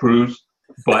Ted Cruz,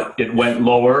 but it went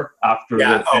lower after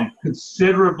this, and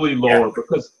considerably lower,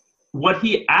 because what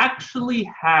he actually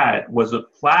had was a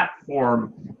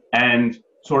platform and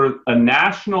sort of a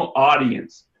national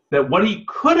audience that what he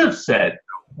could have said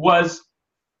was,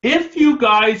 if you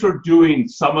guys are doing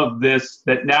some of this,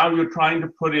 that now you're trying to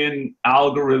put in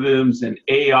algorithms and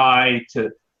AI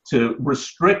to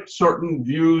restrict certain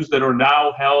views that are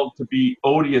now held to be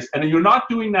odious, and you're not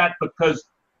doing that because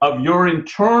of your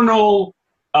internal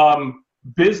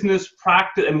business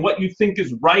practice and what you think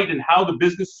is right and how the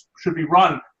business should be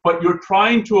run, but you're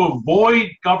trying to avoid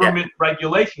government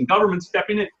regulation, government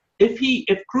stepping in.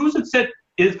 If Cruz had said,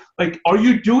 are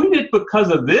you doing it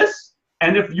because of this?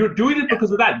 And if you're doing it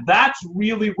because of that, that's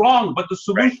really wrong. But the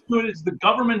solution to it is the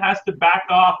government has to back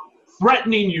off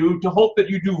threatening you to hope that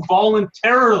you do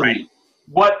voluntarily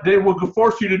what they will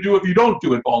force you to do if you don't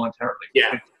do it voluntarily.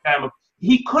 Yeah.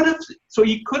 He could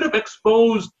have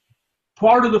exposed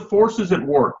part of the forces at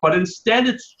work, but instead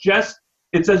it's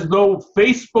as though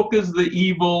Facebook is the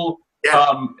evil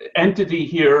entity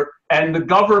here, and the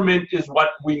government is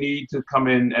what we need to come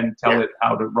in and tell it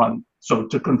how to run, so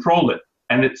to control it.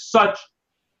 And it's such,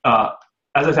 as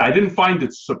I said, I didn't find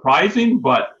it surprising,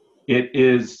 but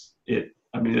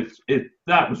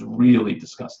that was really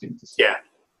disgusting to see.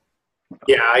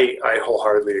 Yeah, I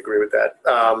wholeheartely agree with that.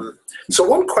 So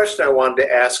one question I wanted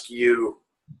to ask you,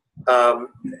 and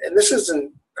this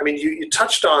isn't, you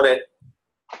touched on it.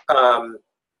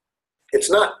 It's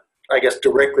not, I guess,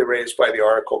 directly raised by the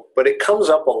article, but it comes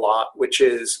up a lot, which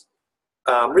is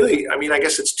really, I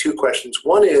guess it's two questions.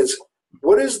 One is,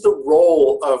 what is the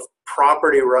role of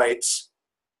property rights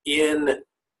in,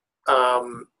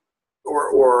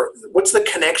 or what's the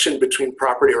connection between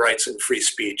property rights and free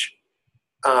speech?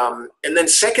 And then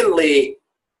secondly,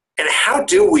 and how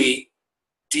do we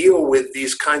deal with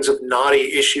these kinds of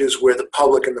knotty issues where the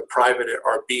public and the private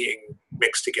are being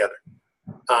mixed together?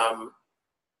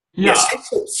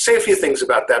 Say a few things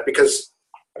about that, because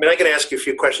I can ask you a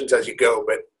few questions as you go,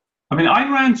 but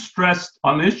Ayn Rand stressed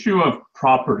on the issue of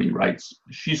property rights.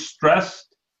 She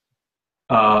stressed,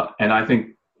 and I think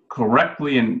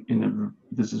correctly,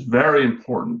 this is very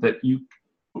important, that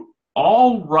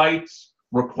all rights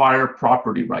require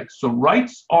property rights. So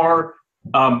rights are,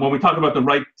 when we talk about the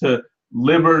right to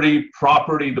liberty,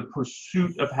 property, the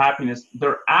pursuit of happiness,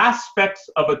 they're aspects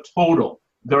of a total.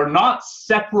 They're not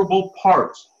separable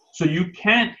parts. So you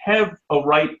can't have a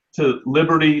right to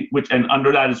liberty, and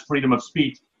under that is freedom of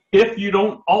speech, if you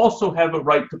don't also have a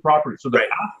right to property. So they're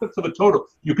aspects of a total.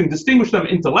 You can distinguish them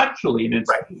intellectually in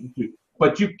institute,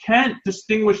 but you can't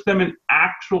distinguish them in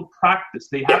actual practice.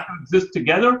 They have to exist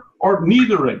together, or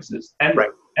neither exist.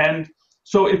 And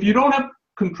so if you don't have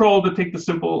control, to take the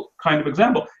simple kind of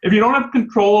example, if you don't have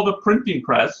control of a printing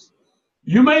press,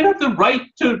 you may have the right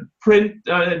to print,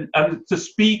 to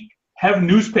speak, have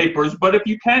newspapers, but if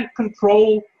you can't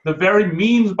control the very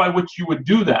means by which you would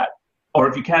do that, or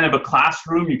if you can't have a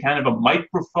classroom, you can't have a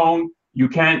microphone, you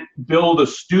can't build a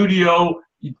studio,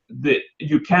 you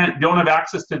don't have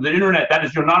access to the internet, that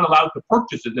is, you're not allowed to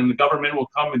purchase it, and the government will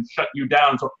come and shut you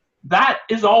down. So that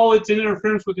is all, it's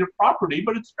interference with your property,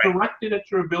 but it's directed at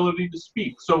your ability to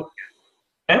speak. So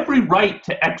every right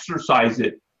to exercise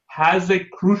it has a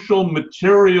crucial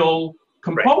material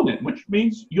component, which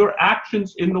means your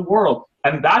actions in the world.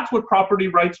 And that's what property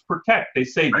rights protect. They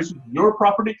say, this is your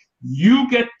property. You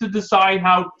get to decide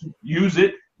how to use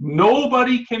it.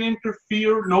 nobody can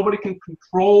interfere, nobody can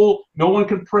control, no one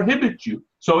can prohibit you.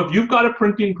 So if you've got a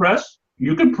printing press,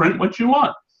 you can print what you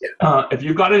want. If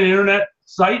you've got an internet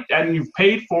site and you've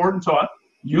paid for it and so on,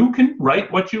 you can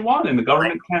write what you want, and the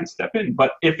government can't step in.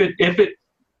 But if it,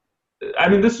 I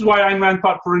mean, this is why Ayn Rand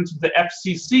thought, for instance, the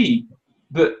FCC,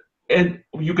 and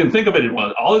you can think of it,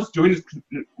 well, all it's doing is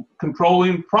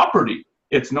controlling property.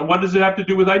 It's no, what does it have to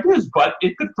do with ideas? But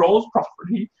it controls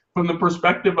property from the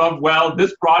perspective of, well,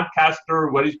 this broadcaster,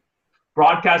 what he's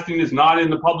broadcasting is not in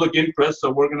the public interest,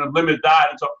 so we're going to limit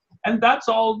that. And that's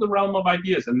all the realm of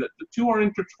ideas. And the two are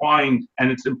intertwined,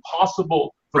 and it's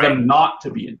impossible for them not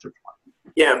to be intertwined.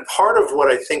 Yeah, and part of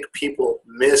what I think people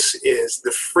miss is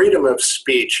the freedom of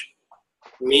speech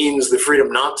means the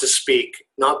freedom not to speak,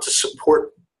 not to support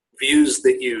views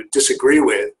that you disagree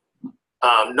with,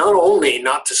 not only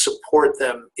not to support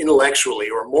them intellectually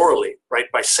or morally, right,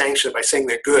 by sanction, by saying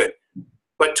they're good,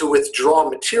 but to withdraw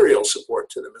material support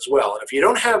to them as well. And if you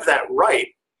don't have that right,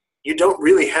 you don't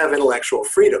really have intellectual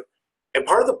freedom. And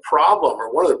part of the problem,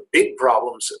 or one of the big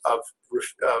problems of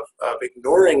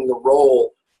ignoring the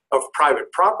role of private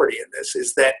property in this,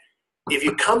 is that if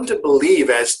you come to believe,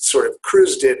 as sort of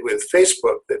Cruz did with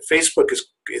Facebook, that Facebook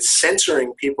is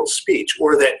censoring people's speech,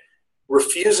 or that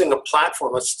refusing a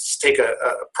platform, let's take a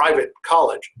private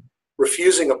college,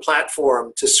 refusing a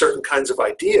platform to certain kinds of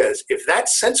ideas, if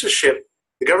that's censorship,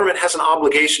 the government has an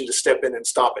obligation to step in and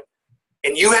stop it.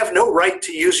 And you have no right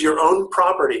to use your own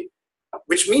property,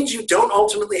 which means you don't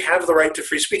ultimately have the right to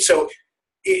free speech. So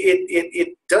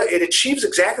it achieves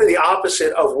exactly the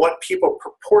opposite of what people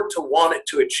purport to want it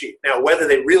to achieve. Now, whether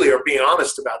they really are being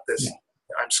honest about this,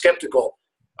 I'm skeptical.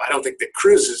 I don't think that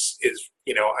Cruz is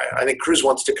I think Cruz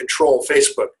wants to control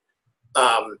Facebook.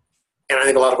 And I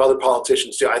think a lot of other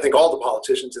politicians do. I think all the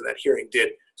politicians in that hearing did.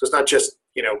 So it's not just,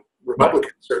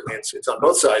 Republicans, certainly. It's on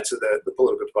both sides of the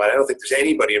political divide. I don't think there's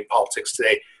anybody in politics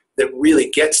today that really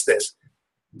gets this.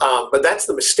 But that's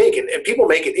the mistake. And people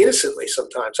make it innocently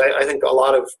sometimes. I think a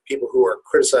lot of people who are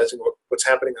criticizing what's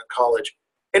happening on college,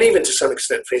 and even to some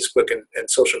extent Facebook and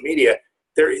social media,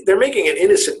 they're making an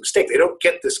innocent mistake. They don't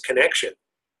get this connection.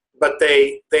 But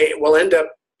they will end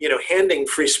up, handing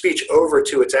free speech over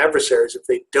to its adversaries if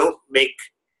they don't make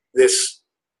this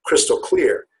crystal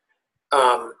clear.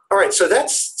 All right,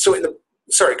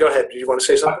 sorry, go ahead. Do you want to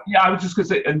say something? Yeah, I was just going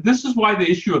to say, and this is why the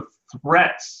issue of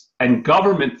threats and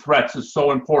government threats is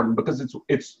so important, because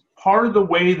it's part of the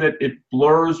way that it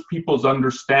blurs people's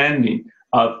understanding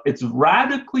of. It's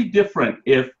radically different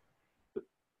if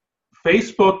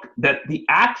Facebook, that the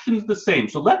action's the same.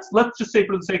 So let's just say,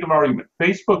 for the sake of argument,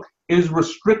 Facebook is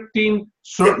restricting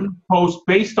certain posts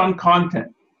based on content.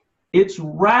 It's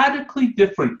radically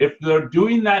different if they're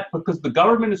doing that because the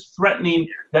government is threatening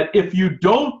that if you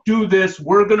don't do this,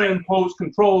 we're going to impose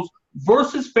controls,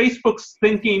 versus Facebook's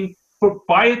thinking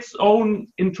by its own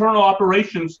internal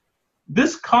operations,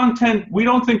 this content we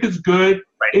don't think is good.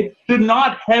 It should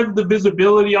not have the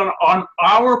visibility on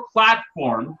our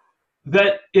platform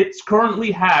that it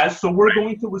currently has, so we're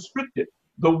going to restrict it.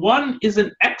 The one is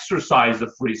an exercise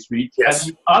of free speech, and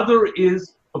the other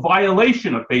is a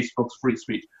violation of Facebook's free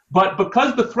speech. But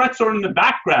because the threats are in the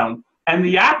background and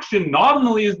the action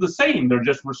nominally is the same, they're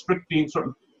just restricting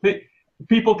certain things,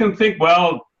 people can think,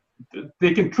 well,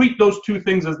 they can treat those two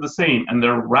things as the same, and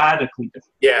they're radically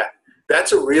different. Yeah,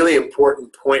 that's a really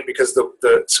important point, because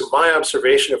so my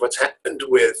observation of what's happened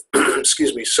with,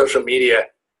 social media,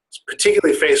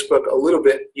 particularly Facebook, a little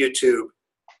bit YouTube,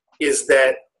 is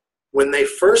that when they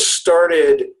first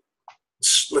started,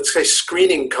 let's say,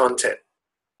 screening content,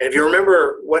 and if you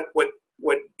remember what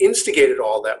instigated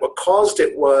all that, what caused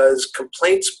it was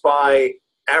complaints by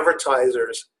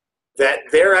advertisers that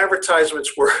their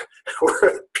advertisements were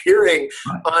appearing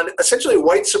on essentially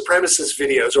white supremacist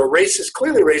videos or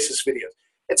clearly racist videos.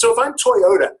 And so if I'm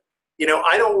Toyota,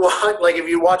 I don't want, like, if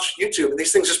you watch YouTube and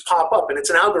these things just pop up and it's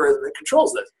an algorithm that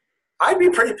controls this, I'd be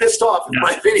pretty pissed off if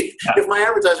my video, if my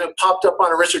advertisement popped up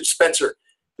on a Richard Spencer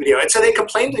video. And so they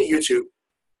complained to YouTube,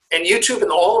 and YouTube and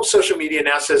all of social media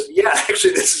now says, yeah,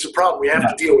 actually this is a problem. We have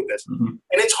to deal with this. And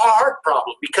it's a hard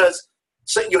problem, because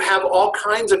so you have all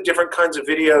kinds of different kinds of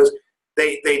videos.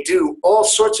 They do all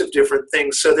sorts of different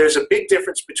things. So there's a big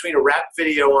difference between a rap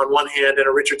video on one hand and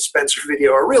a Richard Spencer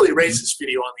video, or a really racist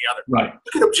video on the other. Right.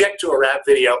 You can object to a rap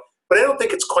video, but I don't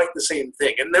think it's quite the same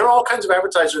thing. And there are all kinds of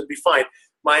advertisers that would be fine.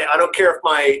 I don't care if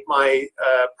my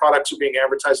products are being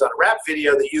advertised on a rap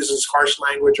video that uses harsh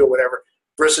language or whatever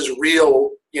versus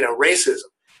real, racism.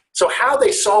 So how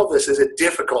they solve this is a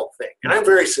difficult thing. And I'm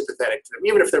very sympathetic to them,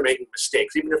 even if they're making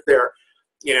mistakes, even if they're,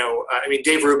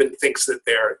 Dave Rubin thinks that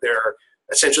they're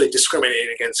essentially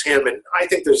discriminating against him. And I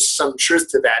think there's some truth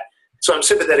to that. So I'm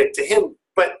sympathetic to him.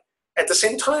 But at the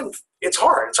same time, it's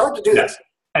hard. It's hard to do this.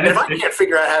 And if I can't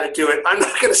figure out how to do it, I'm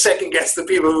not going to second guess the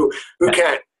people who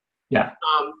can. Yeah.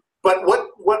 But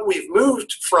what we've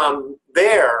moved from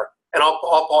there, and I'll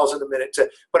pause in a minute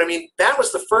but I mean, that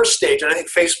was the first stage. And I think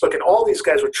Facebook and all these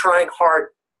guys were trying hard.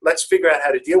 Let's figure out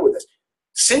how to deal with this.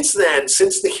 Since then,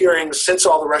 since the hearings, since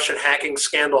all the Russian hacking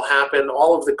scandal happened,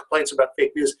 all of the complaints about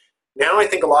fake news, now I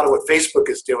think a lot of what Facebook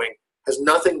is doing has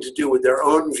nothing to do with their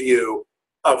own view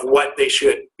of what they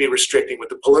should be restricting with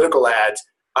the political ads.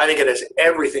 I think it has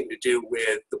everything to do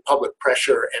with the public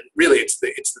pressure, and really it's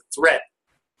the threat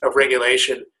of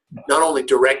regulation, not only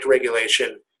direct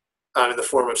regulation in the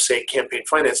form of, say, campaign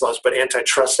finance laws, but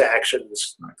antitrust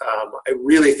actions. I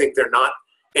really think they're not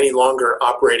any longer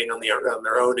operating on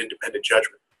their own independent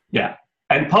judgment. Yeah,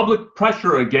 and public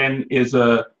pressure, again, is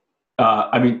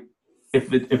I mean,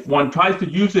 if one tries to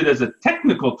use it as a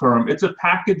technical term, it's a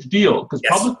package deal, because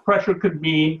public pressure could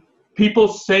mean people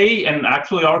say and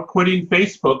actually are quitting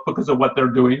Facebook because of what they're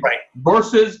doing,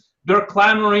 versus they're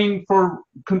clamoring for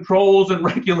controls and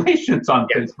regulations on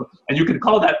Facebook. And you can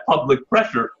call that public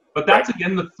pressure, but that's,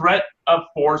 again, the threat of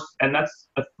force, and that's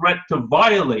a threat to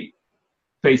violate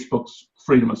Facebook's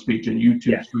freedom of speech and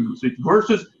YouTube's freedom of speech,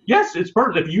 versus, yes, it's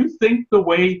perfect. If you think the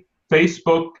way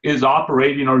Facebook is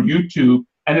operating, or YouTube,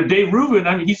 and if Dave Rubin,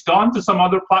 I mean, he's gone to some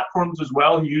other platforms as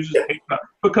well. He uses Patreon,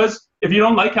 because if you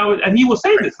don't like how it, and he will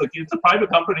say this, like, it's a private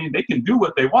company and they can do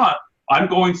what they want. I'm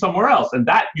going somewhere else. And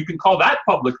that, you can call that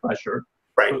public pressure,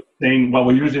 saying, well,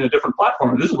 we're using a different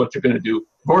platform, and this is what you're going to do,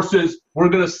 versus we're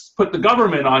going to put the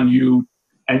government on you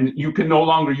and you can no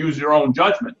longer use your own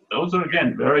judgment. Those are,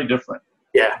 again, very different.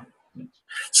 Yeah.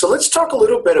 So let's talk a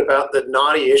little bit about the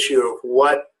knotty issue of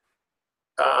what,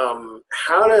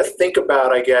 how to think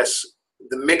about, I guess,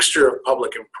 the mixture of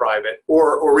public and private,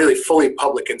 or really fully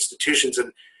public institutions.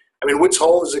 And I mean, Woods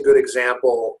Hole is a good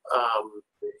example,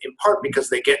 in part because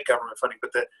they get government funding,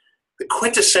 but the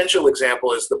quintessential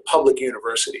example is the public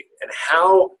university, and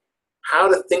how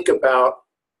to think about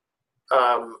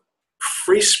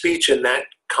free speech in that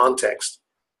context.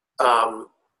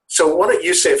 So why don't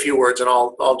you say a few words, and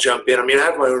I'll jump in. I mean, I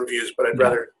have my own views, but I'd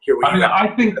rather hear what you have.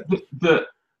 I think the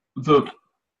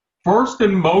first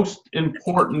and most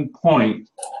important point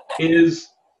is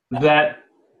that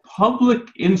public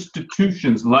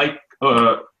institutions, like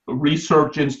a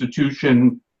research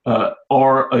institution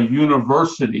or a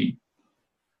university,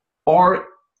 are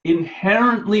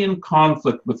inherently in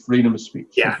conflict with freedom of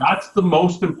speech. Yeah. So that's the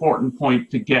most important point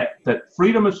to get, that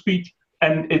freedom of speech,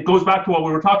 and it goes back to what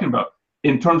we were talking about,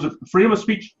 in terms of freedom of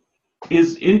speech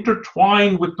is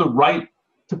intertwined with the right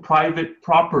to private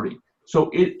property. So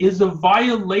it is a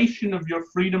violation of your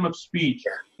freedom of speech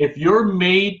if you're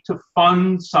made to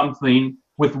fund something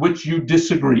with which you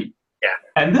disagree. Yeah.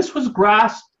 And this was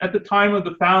grasped at the time of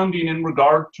the founding in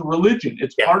regard to religion.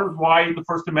 It's part of why the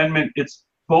First Amendment, it's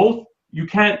both,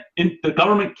 the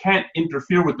government can't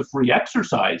interfere with the free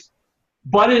exercise,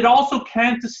 but it also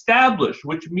can't establish,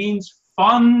 which means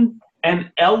fund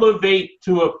and elevate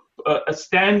to a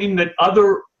standing that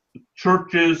other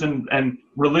churches and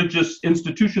religious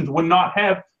institutions would not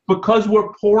have, because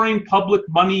we're pouring public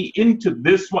money into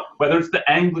this one, whether it's the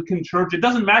Anglican Church, it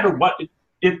doesn't matter what,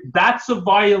 if that's a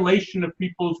violation of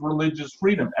people's religious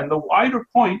freedom. And the wider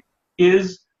point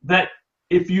is that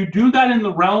if you do that in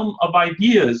the realm of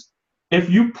ideas, if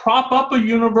you prop up a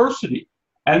university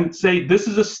and say, this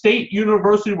is a state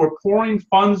university, we're pouring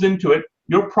funds into it,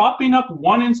 you're propping up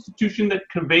one institution that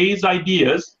conveys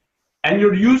ideas, and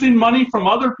you're using money from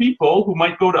other people who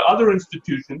might go to other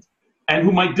institutions and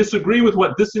who might disagree with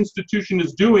what this institution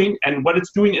is doing and what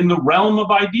it's doing in the realm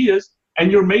of ideas,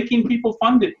 and you're making people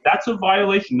fund it. That's a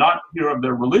violation, not here of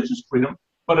their religious freedom,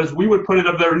 but as we would put it,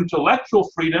 of their intellectual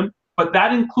freedom, but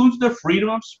that includes their freedom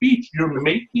of speech. You're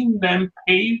making them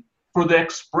pay for the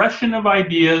expression of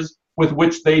ideas with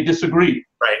which they disagree.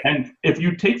 Right. And if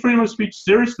you take freedom of speech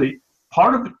seriously,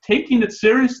 part of taking it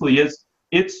seriously is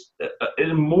it's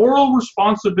a moral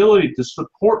responsibility to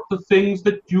support the things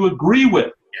that you agree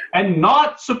with and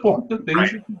not support the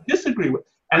things that you disagree with.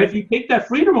 And if you take that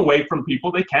freedom away from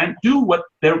people, they can't do what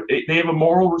they have a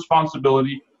moral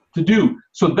responsibility to do.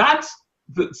 So that's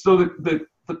the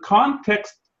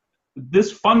context,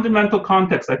 this fundamental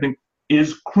context, I think,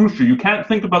 is crucial. You can't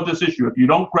think about this issue if you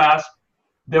don't grasp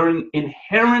they're an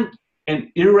inherent and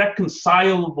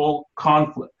irreconcilable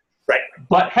conflict. Right.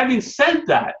 But having said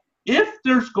that, if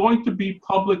there's going to be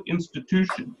public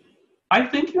institutions, I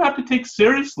think you have to take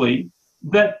seriously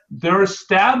that they're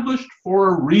established for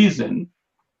a reason,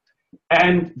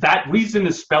 and that reason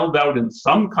is spelled out in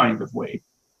some kind of way.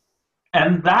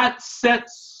 And that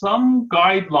sets some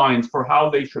guidelines for how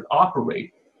they should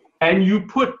operate. And you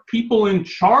put people in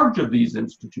charge of these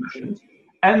institutions,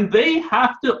 and they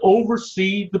have to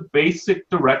oversee the basic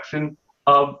direction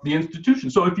of the institution.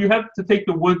 So if you have to take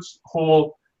the Woods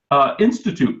Hole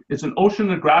Institute, it's an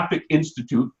oceanographic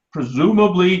institute.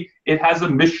 Presumably, it has a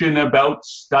mission about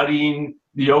studying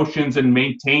the oceans and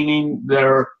maintaining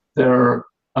their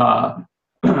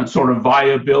sort of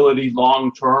viability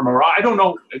long term, or I don't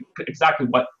know exactly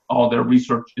what all their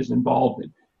research is involved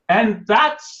in. And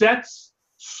that sets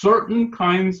certain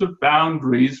kinds of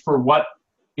boundaries for what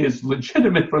is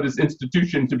legitimate for this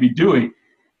institution to be doing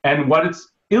and what it's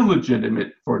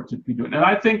illegitimate for it to be doing. And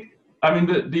I think, I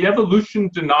mean, the evolution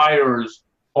deniers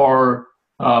are,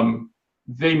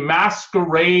 they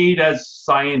masquerade as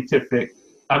scientific.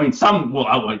 I mean, some will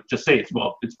outright just say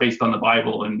it's based on the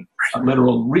Bible and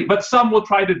literal but some will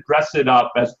try to dress it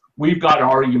up as we've got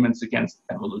arguments against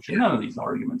evolution. None of these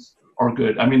arguments are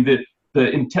good. I mean, the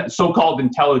so-called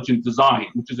intelligent design,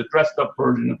 which is a dressed-up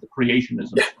version of the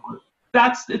creationism story.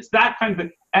 It's that kind of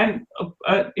thing. And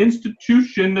an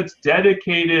institution that's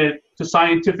dedicated to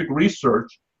scientific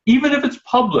research, even if it's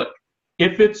public,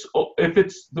 if it's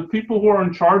the people who are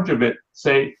in charge of it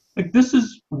say, like, this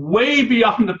is way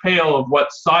beyond the pale of what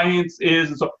science is.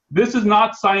 And so this is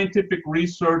not scientific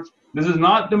research. This is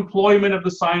not deployment of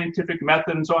the scientific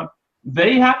method and so on.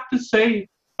 They have to say,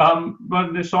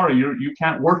 but sorry, you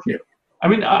can't work here. I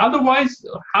mean, otherwise,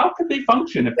 how could they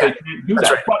function if they can't do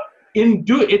that? Right. But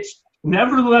it's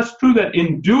nevertheless true that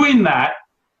in doing that,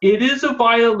 it is a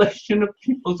violation of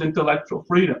people's intellectual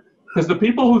freedom. Because the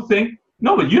people who think,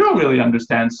 no, but you don't really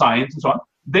understand science and so on,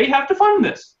 they have to fund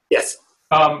this. Yes.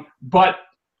 But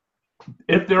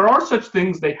if there are such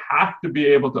things, they have to be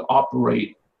able to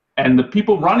operate, and the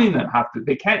people running them have to.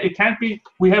 It can't be,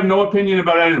 we have no opinion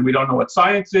about it, we don't know what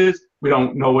science is, we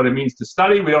don't know what it means to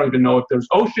study, we don't even know if there's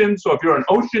oceans. So if you're an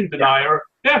ocean denier,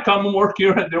 come and work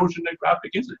here at the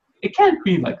Oceanographic Institute. It can't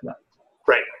be like that.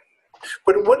 Right.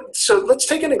 But so let's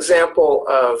take an example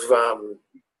of,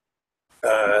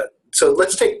 so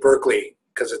let's take Berkeley,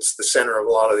 because it's the center of a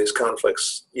lot of these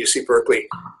conflicts. UC Berkeley,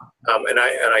 and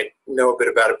I know a bit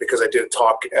about it because I did a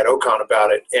talk at Onkar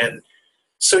about it. And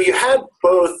so you had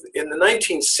both, in the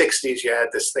 1960s, you had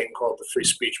this thing called the free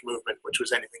speech movement, which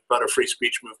was anything but a free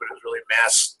speech movement. It was really a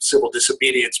mass civil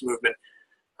disobedience movement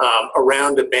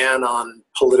around a ban on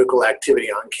political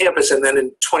activity on campus. And then in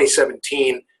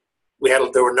 2017,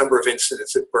 there were a number of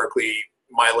incidents at Berkeley.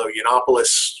 Milo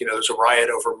Yiannopoulos, there's a riot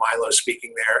over Milo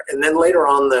speaking there. And then later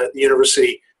on, the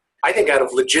university, I think out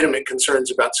of legitimate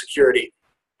concerns about security,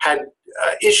 had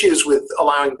issues with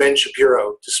allowing Ben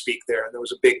Shapiro to speak there. And there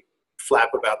was a big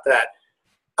flap about that.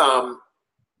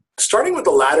 Starting with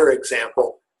the latter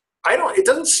example, it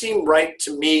doesn't seem right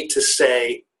to me to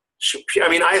say,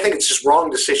 I think it's just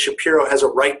wrong to say Shapiro has a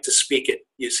right to speak at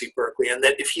UC Berkeley, and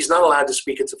that if he's not allowed to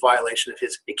speak, it's a violation of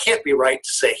his. It can't be right to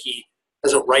say he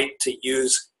has a right to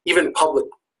use even public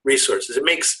resources. It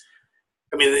makes,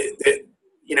 as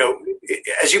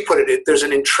you put it, there's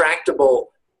an intractable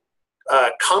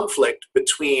conflict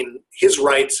between his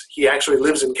rights. He actually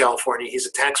lives in California. He's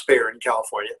a taxpayer in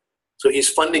California. So he's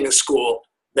funding a school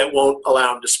that won't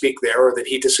allow him to speak there or that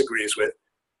he disagrees with.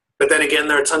 But then again,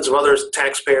 there are tons of other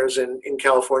taxpayers in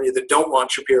California that don't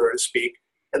want Shapiro to speak.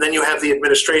 And then you have the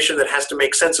administration that has to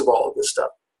make sense of all of this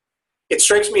stuff. It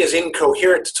strikes me as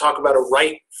incoherent to talk about a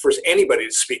right for anybody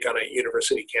to speak on a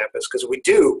university campus, because if we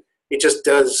do, it just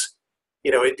does,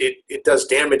 it does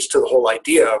damage to the whole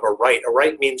idea of a right. A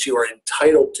right means you are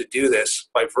entitled to do this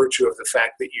by virtue of the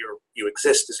fact that you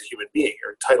exist as a human being.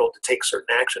 You're entitled to take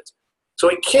certain actions. So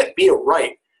it can't be a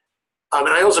right. And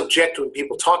I always object when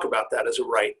people talk about that as a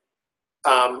right.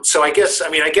 So I guess,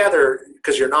 I gather,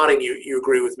 because you're nodding, you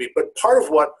agree with me. But part of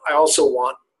what I also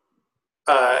want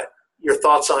your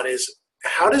thoughts on is,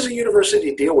 how does a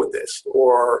university deal with this,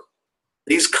 or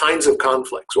these kinds of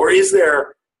conflicts? Or is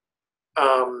there,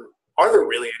 are there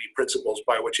really any principles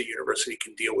by which a university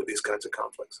can deal with these kinds of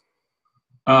conflicts?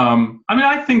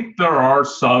 I think there are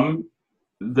some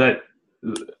that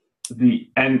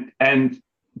and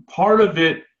part of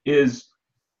it is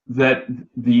that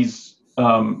these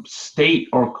state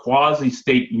or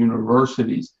quasi-state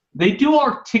universities, they do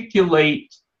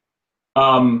articulate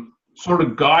sort of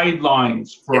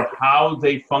guidelines for how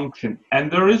they function. And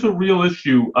there is a real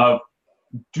issue of,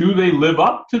 do they live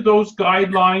up to those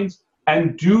guidelines,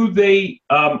 and do they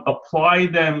apply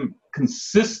them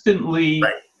consistently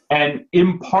and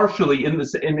impartially? And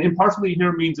impartially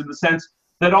here means in the sense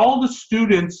that all the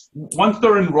students, once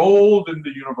they're enrolled in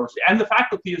the university, and the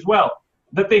faculty as well,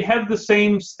 that they have the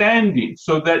same standing,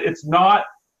 so that it's not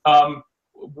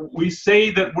we say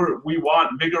that we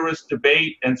want vigorous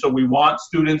debate, and so we want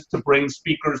students to bring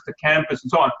speakers to campus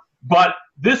and so on. But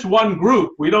this one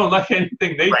group, we don't like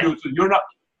anything they do. So you're not.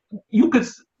 You could.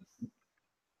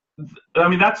 I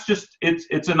mean, that's just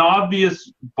it's an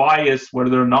obvious bias where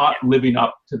they're not living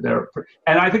up to their.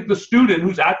 And I think the student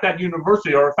who's at that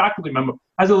university or a faculty member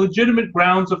has a legitimate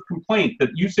grounds of complaint that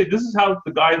you say this is how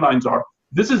the guidelines are.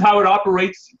 This is how it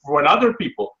operates for other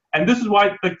people. And this is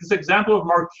why, like this example of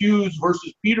Marcuse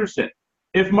versus Peterson.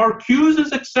 If Marcuse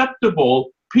is acceptable,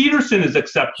 Peterson is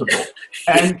acceptable,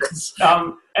 and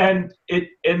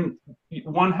and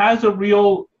one has a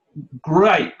real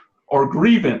gripe or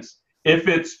grievance if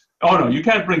it's, oh no, you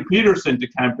can't bring Peterson to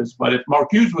campus, but if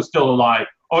Marcuse was still alive,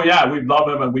 oh yeah, we'd love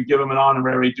him and we'd give him an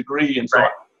honorary degree and so on.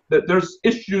 There's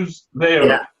issues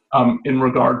there in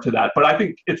regard to that. But I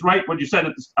think it's right what you said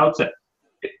at the outset.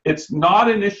 It's not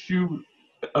an issue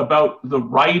about the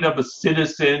right of a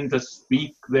citizen to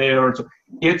speak there.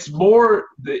 It's more,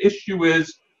 the issue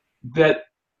is that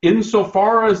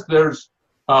insofar as there's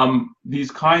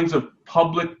these kinds of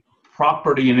public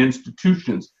property and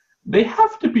institutions, they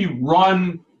have to be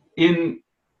run in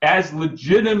as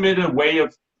legitimate a way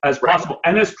as possible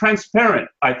and as transparent,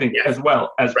 I think, as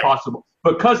well as possible.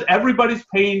 Because everybody's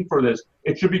paying for this,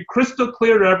 it should be crystal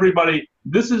clear to everybody,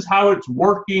 this is how it's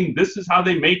working, this is how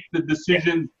they make the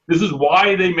decisions, this is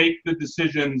why they make the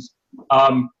decisions.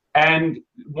 And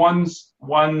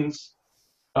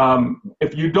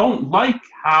if you don't like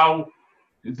how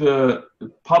the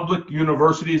public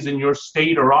universities in your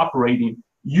state are operating,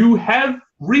 you have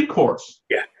recourse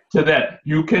to that.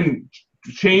 You can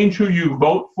change who you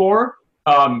vote for.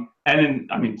 And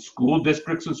in, school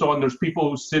districts and so on, there's people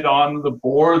who sit on the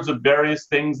boards of various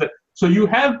things so you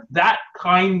have that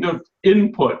kind of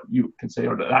input, you can say,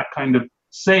 or that kind of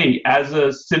say as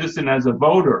a citizen, as a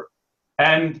voter.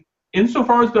 And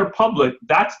insofar as they're public,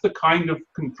 that's the kind of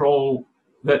control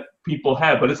that people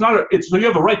have. But so you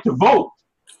have a right to vote,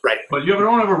 but you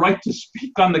don't have a right to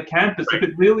speak on the campus if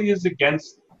it really is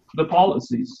against the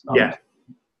policies. Yeah,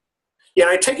 and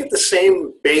I take it the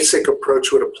same basic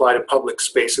approach would apply to public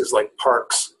spaces like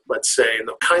parks, let's say, and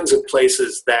the kinds of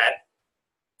places that,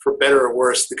 for better or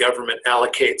worse, the government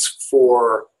allocates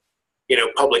for,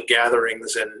 public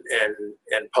gatherings and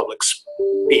public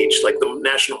speech, like the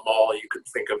National Mall you could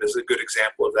think of as a good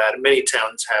example of that. And many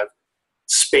towns have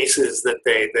spaces that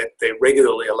they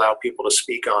regularly allow people to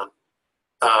speak on.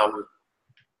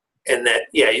 And that,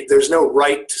 there's no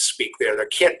right to speak there. There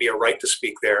can't be a right to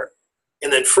speak there.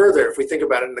 And then further, if we think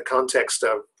about it in the context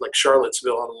of like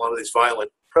Charlottesville and a lot of these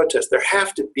violent protests, there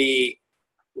have to be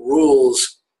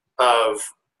rules of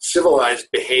civilized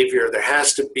behavior. There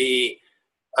has to be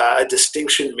a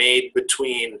distinction made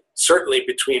certainly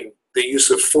between the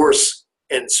use of force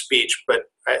and speech, but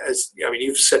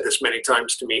you've said this many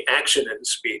times to me, action and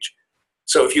speech.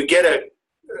 So if you get a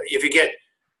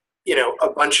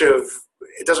bunch of,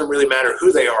 it doesn't really matter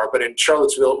who they are, but in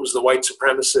Charlottesville, it was the white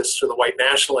supremacists or the white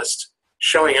nationalists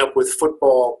showing up with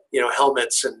football,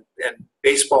 helmets and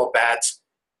baseball bats.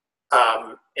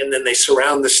 And then they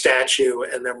surround the statue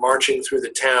and they're marching through the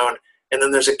town. And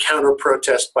then there's a counter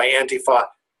protest by Antifa.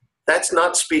 That's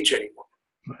not speech anymore.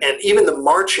 And even the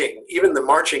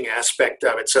marching aspect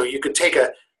of it. So you could take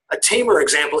a tamer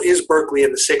example is Berkeley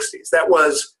in the 60s. I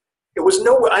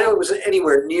don't was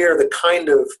anywhere near the kind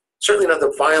of, certainly not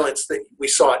the violence that we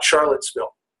saw at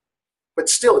Charlottesville. But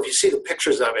still, if you see the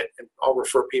pictures of it, and I'll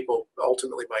refer people,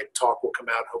 ultimately my talk will come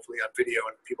out hopefully on video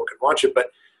and people can watch it.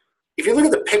 But if you look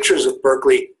at the pictures of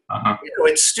Berkeley,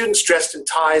 it's students dressed in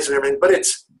ties and everything, but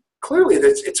it's clearly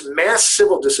it's mass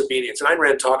civil disobedience. And Ayn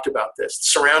Rand talked about this,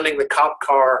 surrounding the cop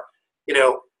car,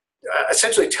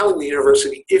 essentially telling the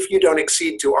university, if you don't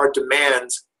accede to our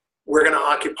demands, we're going to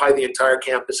occupy the entire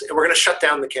campus and we're going to shut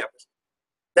down the campus.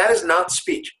 That is not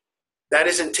speech. That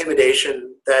is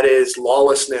intimidation. That is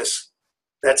lawlessness.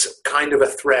 That's kind of a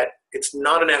threat. It's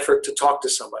not an effort to talk to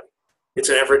somebody. It's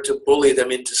an effort to bully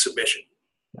them into submission.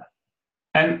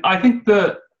 And I think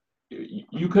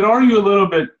you could argue a little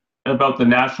bit about the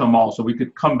National Mall, so we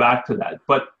could come back to that.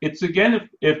 But it's, again,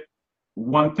 if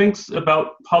one thinks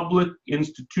about public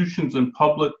institutions and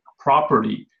public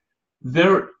property,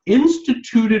 they're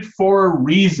instituted for a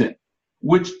reason,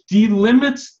 which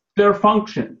delimits their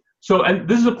function. So, and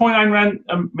this is a point Ayn Rand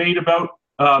made about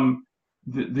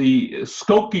the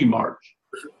Skokie March,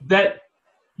 that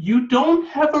you don't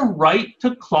have a right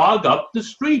to clog up the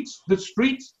streets. The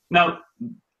streets, now,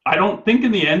 I don't think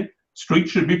in the end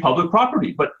streets should be public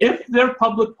property, but if they're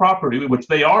public property, which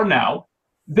they are now,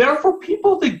 they're for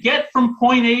people to get from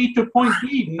point A to point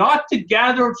B, not to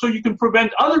gather so you can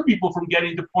prevent other people from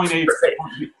getting to point A to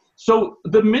point B. So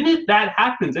the minute that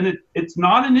happens, and it's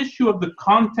not an issue of the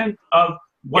content of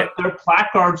what their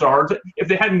placards are. If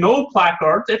they had no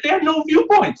placards, if they had no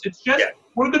viewpoints, it's just,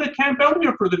 we're going to camp out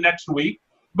here for the next week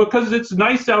because it's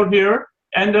nice out here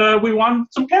and we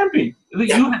want some camping.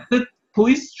 The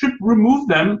police should remove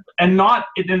them and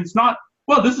it's not,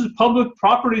 well, this is public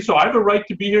property, so I have a right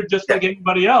to be here just like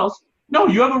anybody else. No,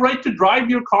 you have a right to drive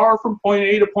your car from point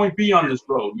A to point B on this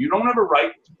road. You don't have a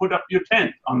right to put up your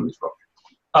tent on this road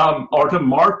or to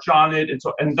march on it.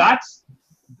 And that's,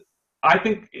 I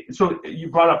think, so you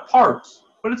brought up parks,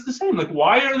 but it's the same. Like,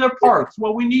 why are there parks?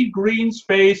 Well, we need green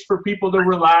space for people to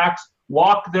relax,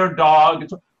 walk their dog.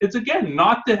 It's again,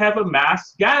 not to have a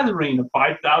mass gathering of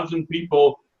 5,000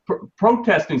 people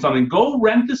protesting something. Go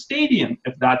rent a stadium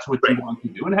if that's what you want to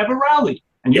do and have a rally.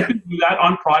 And you can do that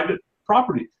on private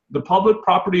property. The public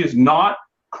property is not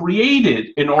created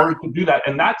in order to do that.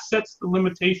 And that sets the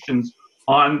limitations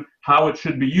on how it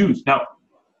should be used. Now,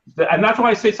 and that's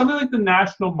why I say something like the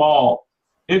National Mall,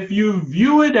 if you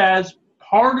view it as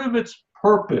part of its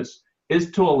purpose is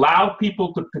to allow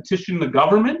people to petition the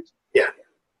government,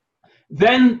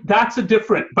 then that's a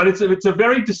different, but it's a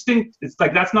very distinct, it's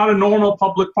like that's not a normal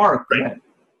public park.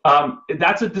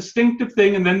 That's a distinctive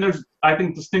thing, and then there's, I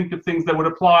think, distinctive things that would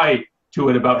apply to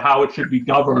it about how it should be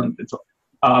governed. And so,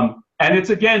 and it's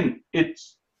again, it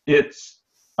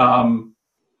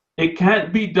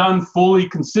can't be done fully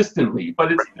consistently,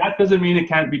 but that doesn't mean it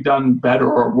can't be done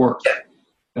better or worse.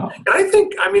 And I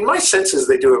think, I mean, my sense is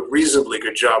they do a reasonably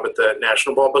good job at the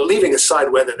National Mall, but leaving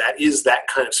aside whether that is that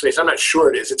kind of space, I'm not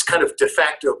sure it is. It's kind of de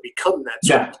facto become that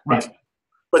sort of space. Right.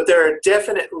 But there are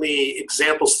definitely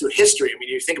examples through history. I mean,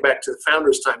 you think back to the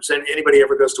founders' times, and anybody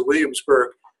ever goes to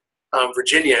Williamsburg,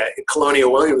 Virginia,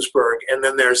 colonial Williamsburg, and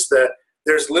then there's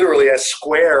literally a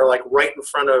square like right in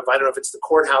front of, I don't know if it's the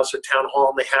courthouse or town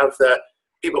hall, and they have the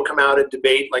people come out and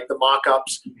debate like the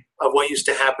mock-ups of what used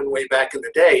to happen way back in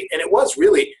the day. And it was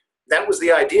really, that was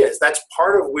the idea, is that's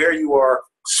part of where you are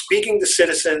speaking to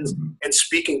citizens and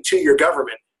speaking to your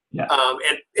government.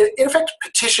 And in effect,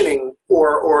 petitioning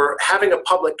or having a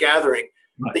public gathering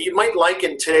that you might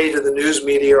liken today to the news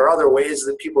media or other ways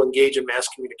that people engage in mass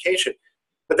communication.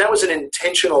 But that was an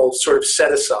intentional sort of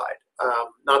set aside.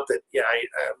 Not that,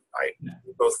 I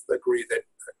both agree that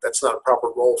that's not a proper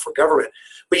role for government.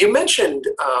 But you mentioned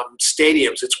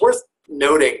stadiums. It's worth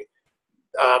noting,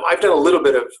 I've done a little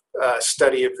bit of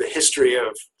study of the history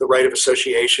of the right of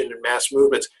association and mass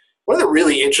movements. One of the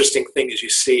really interesting things you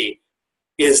see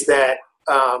is that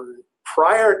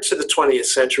prior to the 20th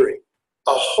century,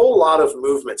 a whole lot of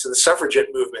movements, and the suffragette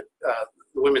movement,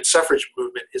 the women's suffrage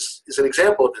movement is an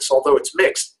example of this, although it's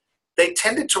mixed. They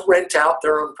tended to rent out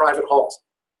their own private halls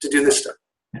to do this stuff.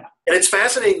 And it's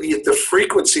fascinating the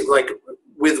frequency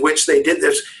with which they did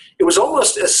this. It was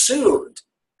almost assumed,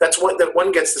 that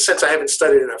one gets the sense, I haven't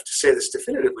studied enough to say this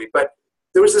definitively, but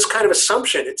there was this kind of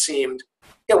assumption, it seemed,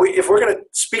 if we're going to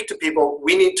speak to people,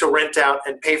 we need to rent out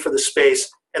and pay for the space,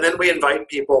 and then we invite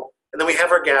people, and then we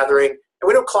have our gathering, and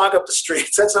we don't clog up the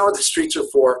streets. That's not what the streets are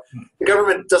for. The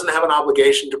government doesn't have an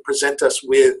obligation to present us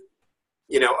with,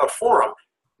 a forum.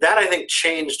 That, I think,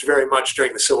 changed very much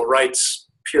during the civil rights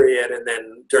period, and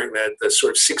then during the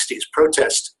sort of 60s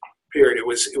protest period. It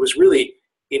was really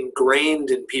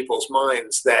ingrained in people's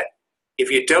minds that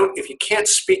if you can't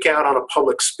speak out on a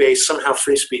public space, somehow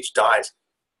free speech dies.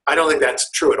 I don't think that's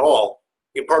true at all,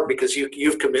 in part because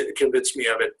you've convinced me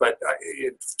of it, but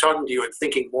talking to you and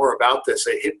thinking more about this,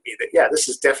 it hit me that, this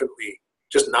is definitely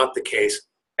just not the case.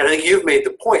 And I think you've made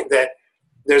the point that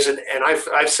and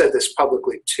I've said this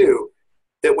publicly too,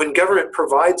 that when government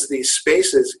provides these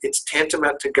spaces, it's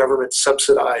tantamount to government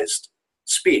subsidized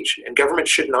speech, and government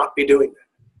should not be doing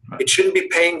that. It shouldn't be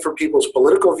paying for people's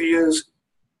political views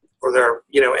or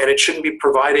and it shouldn't be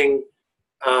providing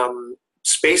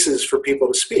spaces for people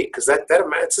to speak, because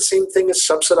it's the same thing as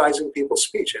subsidizing people's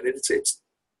speech, and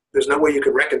there's no way you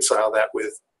can reconcile that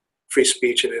with free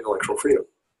speech and intellectual freedom.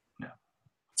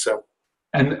 So,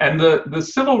 and the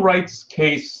civil rights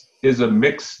case is a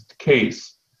mixed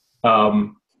case.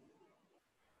 And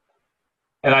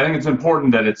I think it's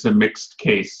important that it's a mixed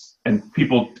case and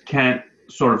people can't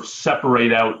sort of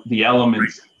separate out the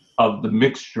elements of the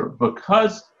mixture,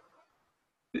 because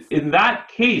in that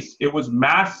case, it was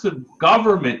massive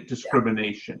government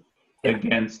discrimination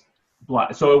against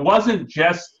Black. So it wasn't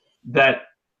just that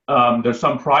there's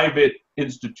some private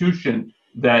institution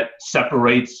that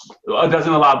separates,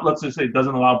 doesn't allow, let's just say it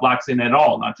doesn't allow Blacks in at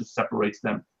all, not just separates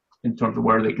them in terms of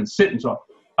where they can sit and so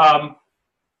on.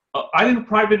 I think a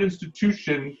private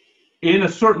institution in a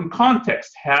certain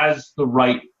context has the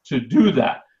right to do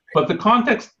that. But the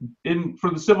context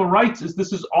for the civil rights is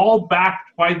this is all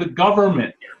backed by the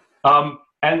government.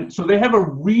 And so they have a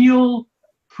real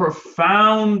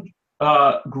profound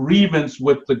grievance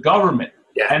with the government.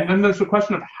 Yeah. And then there's the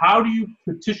question of how do you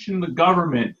petition the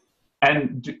government?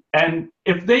 And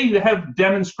if they have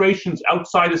demonstrations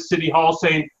outside of City Hall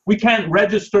saying, we can't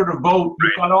register to vote,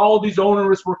 we've got all these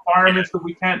onerous requirements that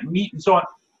we can't meet and so on.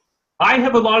 I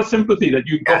have a lot of sympathy that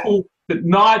you go, that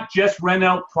not just rent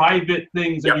out private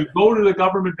things, and you go to the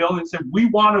government building and say, we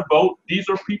want to vote. These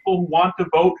are people who want to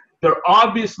vote. They're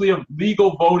obviously of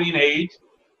legal voting age,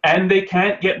 and they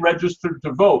can't get registered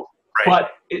to vote.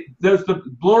 But there's the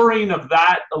blurring of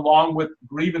that along with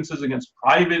grievances against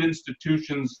private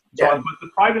institutions. So on. But the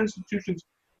private institutions,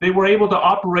 they were able to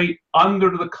operate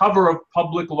under the cover of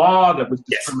public law that was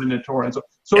discriminatory. And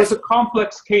so it's a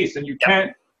complex case, and you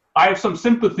can't. I have some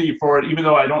sympathy for it, even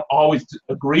though I don't always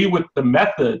agree with the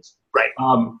methods.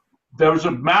 There's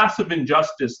a massive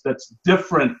injustice that's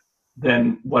different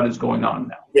than what is going on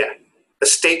now. Yeah, a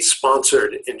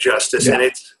state-sponsored injustice, and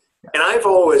it's. And I've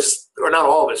always, or not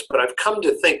always, but I've come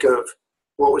to think of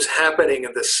what was happening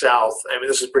in the South. I mean,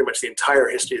 this is pretty much the entire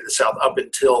history of the South up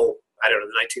until, I don't know,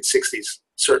 the 1960s,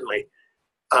 certainly,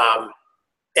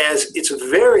 as it's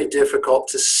very difficult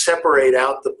to separate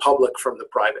out the public from the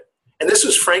private. And this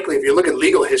was, frankly, if you look at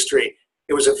legal history,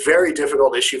 it was a very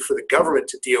difficult issue for the government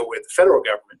to deal with, the federal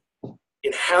government.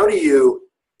 And how do you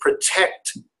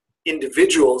protect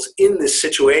individuals in this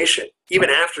situation, even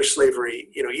after slavery,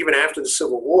 even after the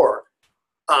Civil War,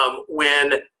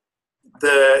 when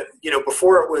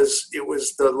before it was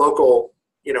the local,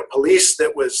 police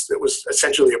that was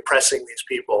essentially oppressing these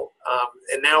people,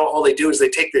 and now all they do is they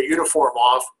take their uniform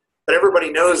off, but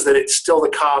everybody knows that it's still the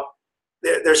cop.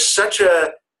 There's such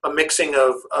a mixing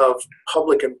of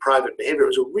public and private behavior.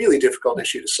 It was a really difficult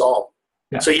issue to solve.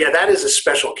 So that is a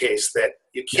special case that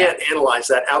you can't analyze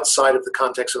that outside of the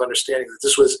context of understanding that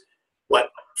this was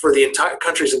for the entire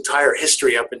country's entire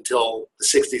history up until the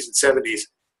 60s and 70s,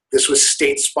 this was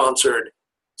state-sponsored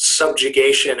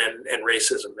subjugation and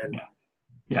racism.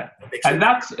 And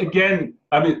that's, again,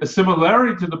 a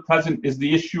similarity to the present is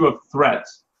the issue of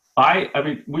threats.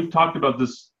 We've talked about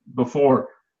this before.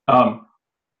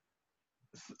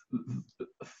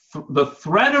 The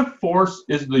threat of force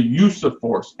is the use of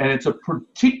force, and it's a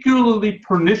particularly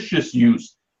pernicious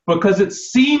use because it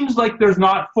seems like there's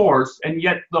not force, and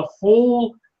yet the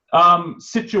whole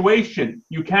situation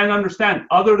you can't understand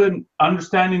other than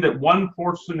understanding that one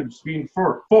person is being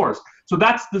forced. So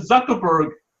that's the Zuckerberg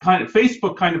kind of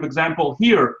Facebook kind of example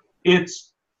here.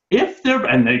 It's if they're,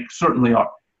 and they certainly are,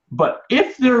 but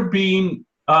if they're being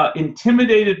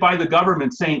intimidated by the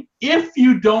government saying, if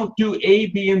you don't do A,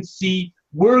 B, and C,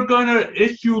 we're going to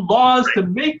issue laws to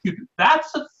make you do.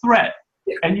 That's a threat.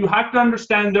 And you have to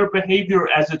understand their behavior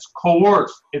as it's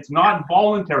coerced. It's not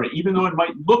voluntary, even though it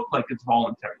might look like it's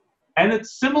voluntary. And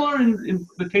it's similar in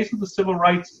the case of the civil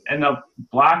rights and of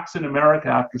blacks in America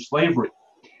after slavery.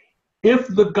 If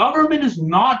the government is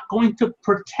not going to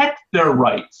protect their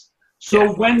rights,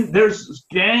 so when there's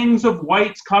gangs of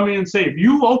whites coming and say, if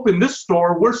you open this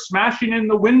store, we're smashing in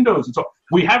the windows. And so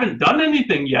we haven't done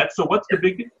anything yet, so what's the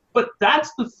big deal? But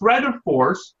that's the threat of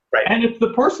force. And if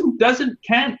the person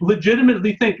can't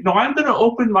legitimately think, no, I'm going to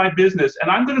open my business and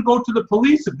I'm going to go to the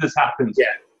police if this happens.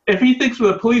 If he thinks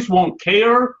the police won't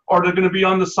care or they're going to be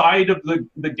on the side of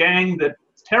the gang that's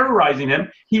terrorizing him,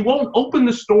 he won't open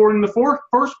the store in the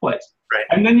first place.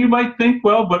 And then you might think,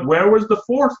 well, but where was the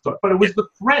force? But it was the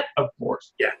threat of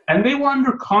force. And they were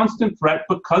under constant threat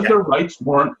because their rights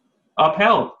weren't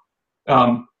upheld.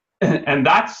 And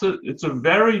it's a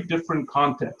very different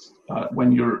context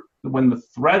when the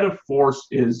threat of force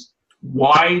is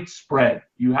widespread.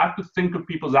 You have to think of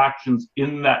people's actions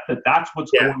in that's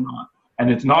what's going on.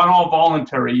 And it's not all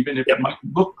voluntary, even if it might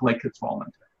look like it's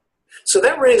voluntary. So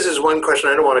that raises one question.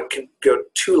 I don't want to go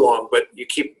too long, but you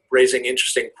keep raising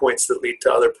interesting points that lead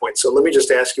to other points. So let me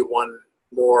just ask you one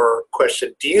more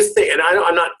question. Do you think, and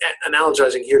I'm not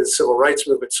analogizing here to the civil rights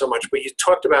movement so much, but you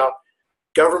talked about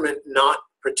government not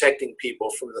protecting people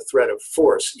from the threat of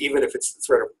force, even if it's the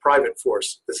threat of private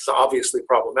force. This is obviously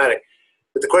problematic.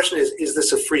 But the question is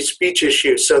this a free speech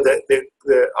issue? So that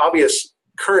the obvious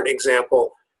current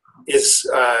example is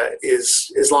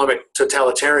Islamic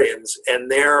totalitarians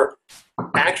and their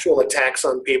actual attacks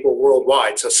on people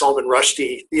worldwide. So Salman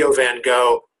Rushdie, Theo Van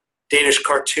Gogh, Danish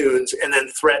cartoons, and then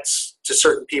threats to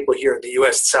certain people here in the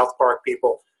U.S., South Park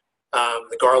people,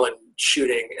 the Garland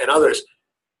shooting, and others.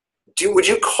 Would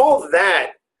you call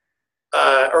that,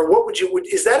 or what would you?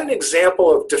 Is that an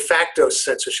example of de facto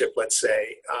censorship? Let's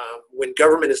say when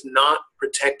government is not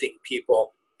protecting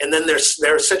people and then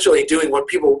they're essentially doing what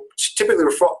people typically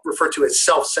refer to as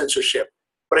self-censorship.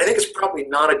 But I think it's probably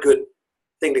not a good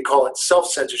thing to call it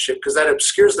self-censorship, because that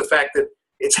obscures the fact that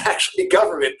it's actually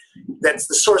government that's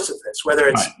the source of this. Whether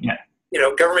it's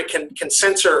government can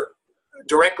censor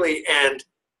directly and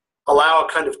allow a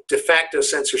kind of de facto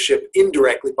censorship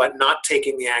indirectly by not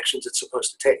taking the actions it's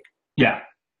supposed to take. Yeah,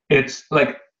 it's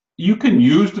like you can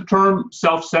use the term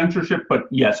self-censorship, but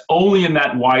yes, only in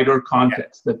that wider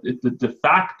context. That the de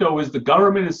facto is the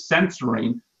government is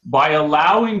censoring by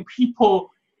allowing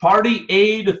people, party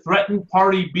A to threaten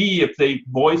party B if they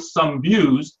voice some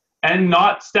views, and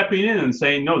not stepping in and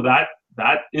saying, no, that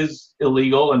is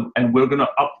illegal, and we're going to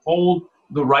uphold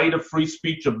the right of free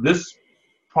speech of this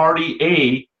party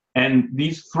A, and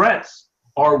these threats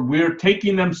we're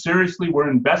taking them seriously, we're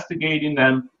investigating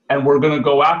them, and we're going to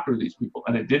go after these people.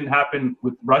 And it didn't happen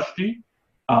with Rushdie,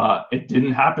 it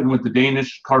didn't happen with the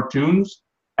Danish cartoons,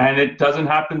 and it doesn't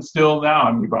happen still now.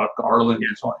 I mean, about Garland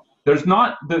and so on. There's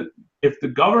not if the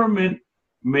government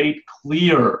made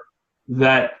clear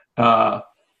that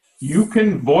you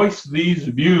can voice these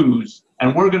views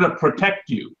and we're going to protect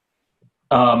you,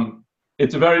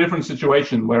 it's a very different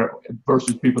situation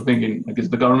versus people thinking, like, is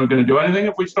the government going to do anything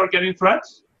if we start getting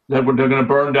threats? That they're going to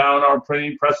burn down our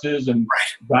printing presses and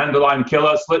vandalize, kill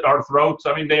us, slit our throats.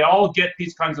 I mean, they all get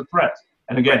these kinds of threats.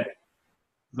 And again,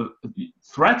 the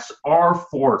threats are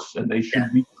force, and they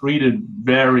should be treated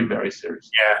very, very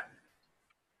seriously.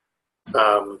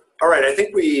 All right, I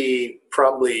think we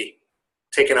probably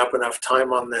taken up enough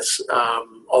time on this,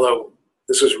 although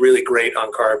this was really great,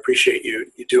 Onkar. I appreciate you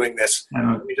doing this.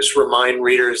 Let me just remind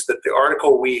readers that the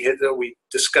article we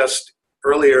discussed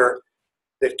earlier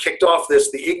that kicked off this,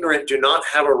 "The Ignorant Do Not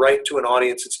Have a Right to an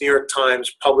Audience." It's New York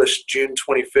Times, published June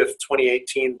 25th,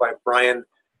 2018 by Bryan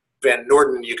Van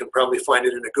Norden. You can probably find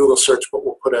it in a Google search, but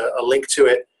we'll put a link to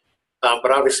it.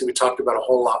 But obviously we talked about a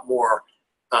whole lot more,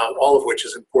 all of which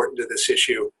is important to this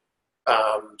issue.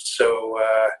 So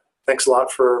thanks a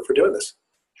lot for doing this.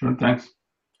 Sure, thanks.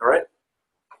 All right.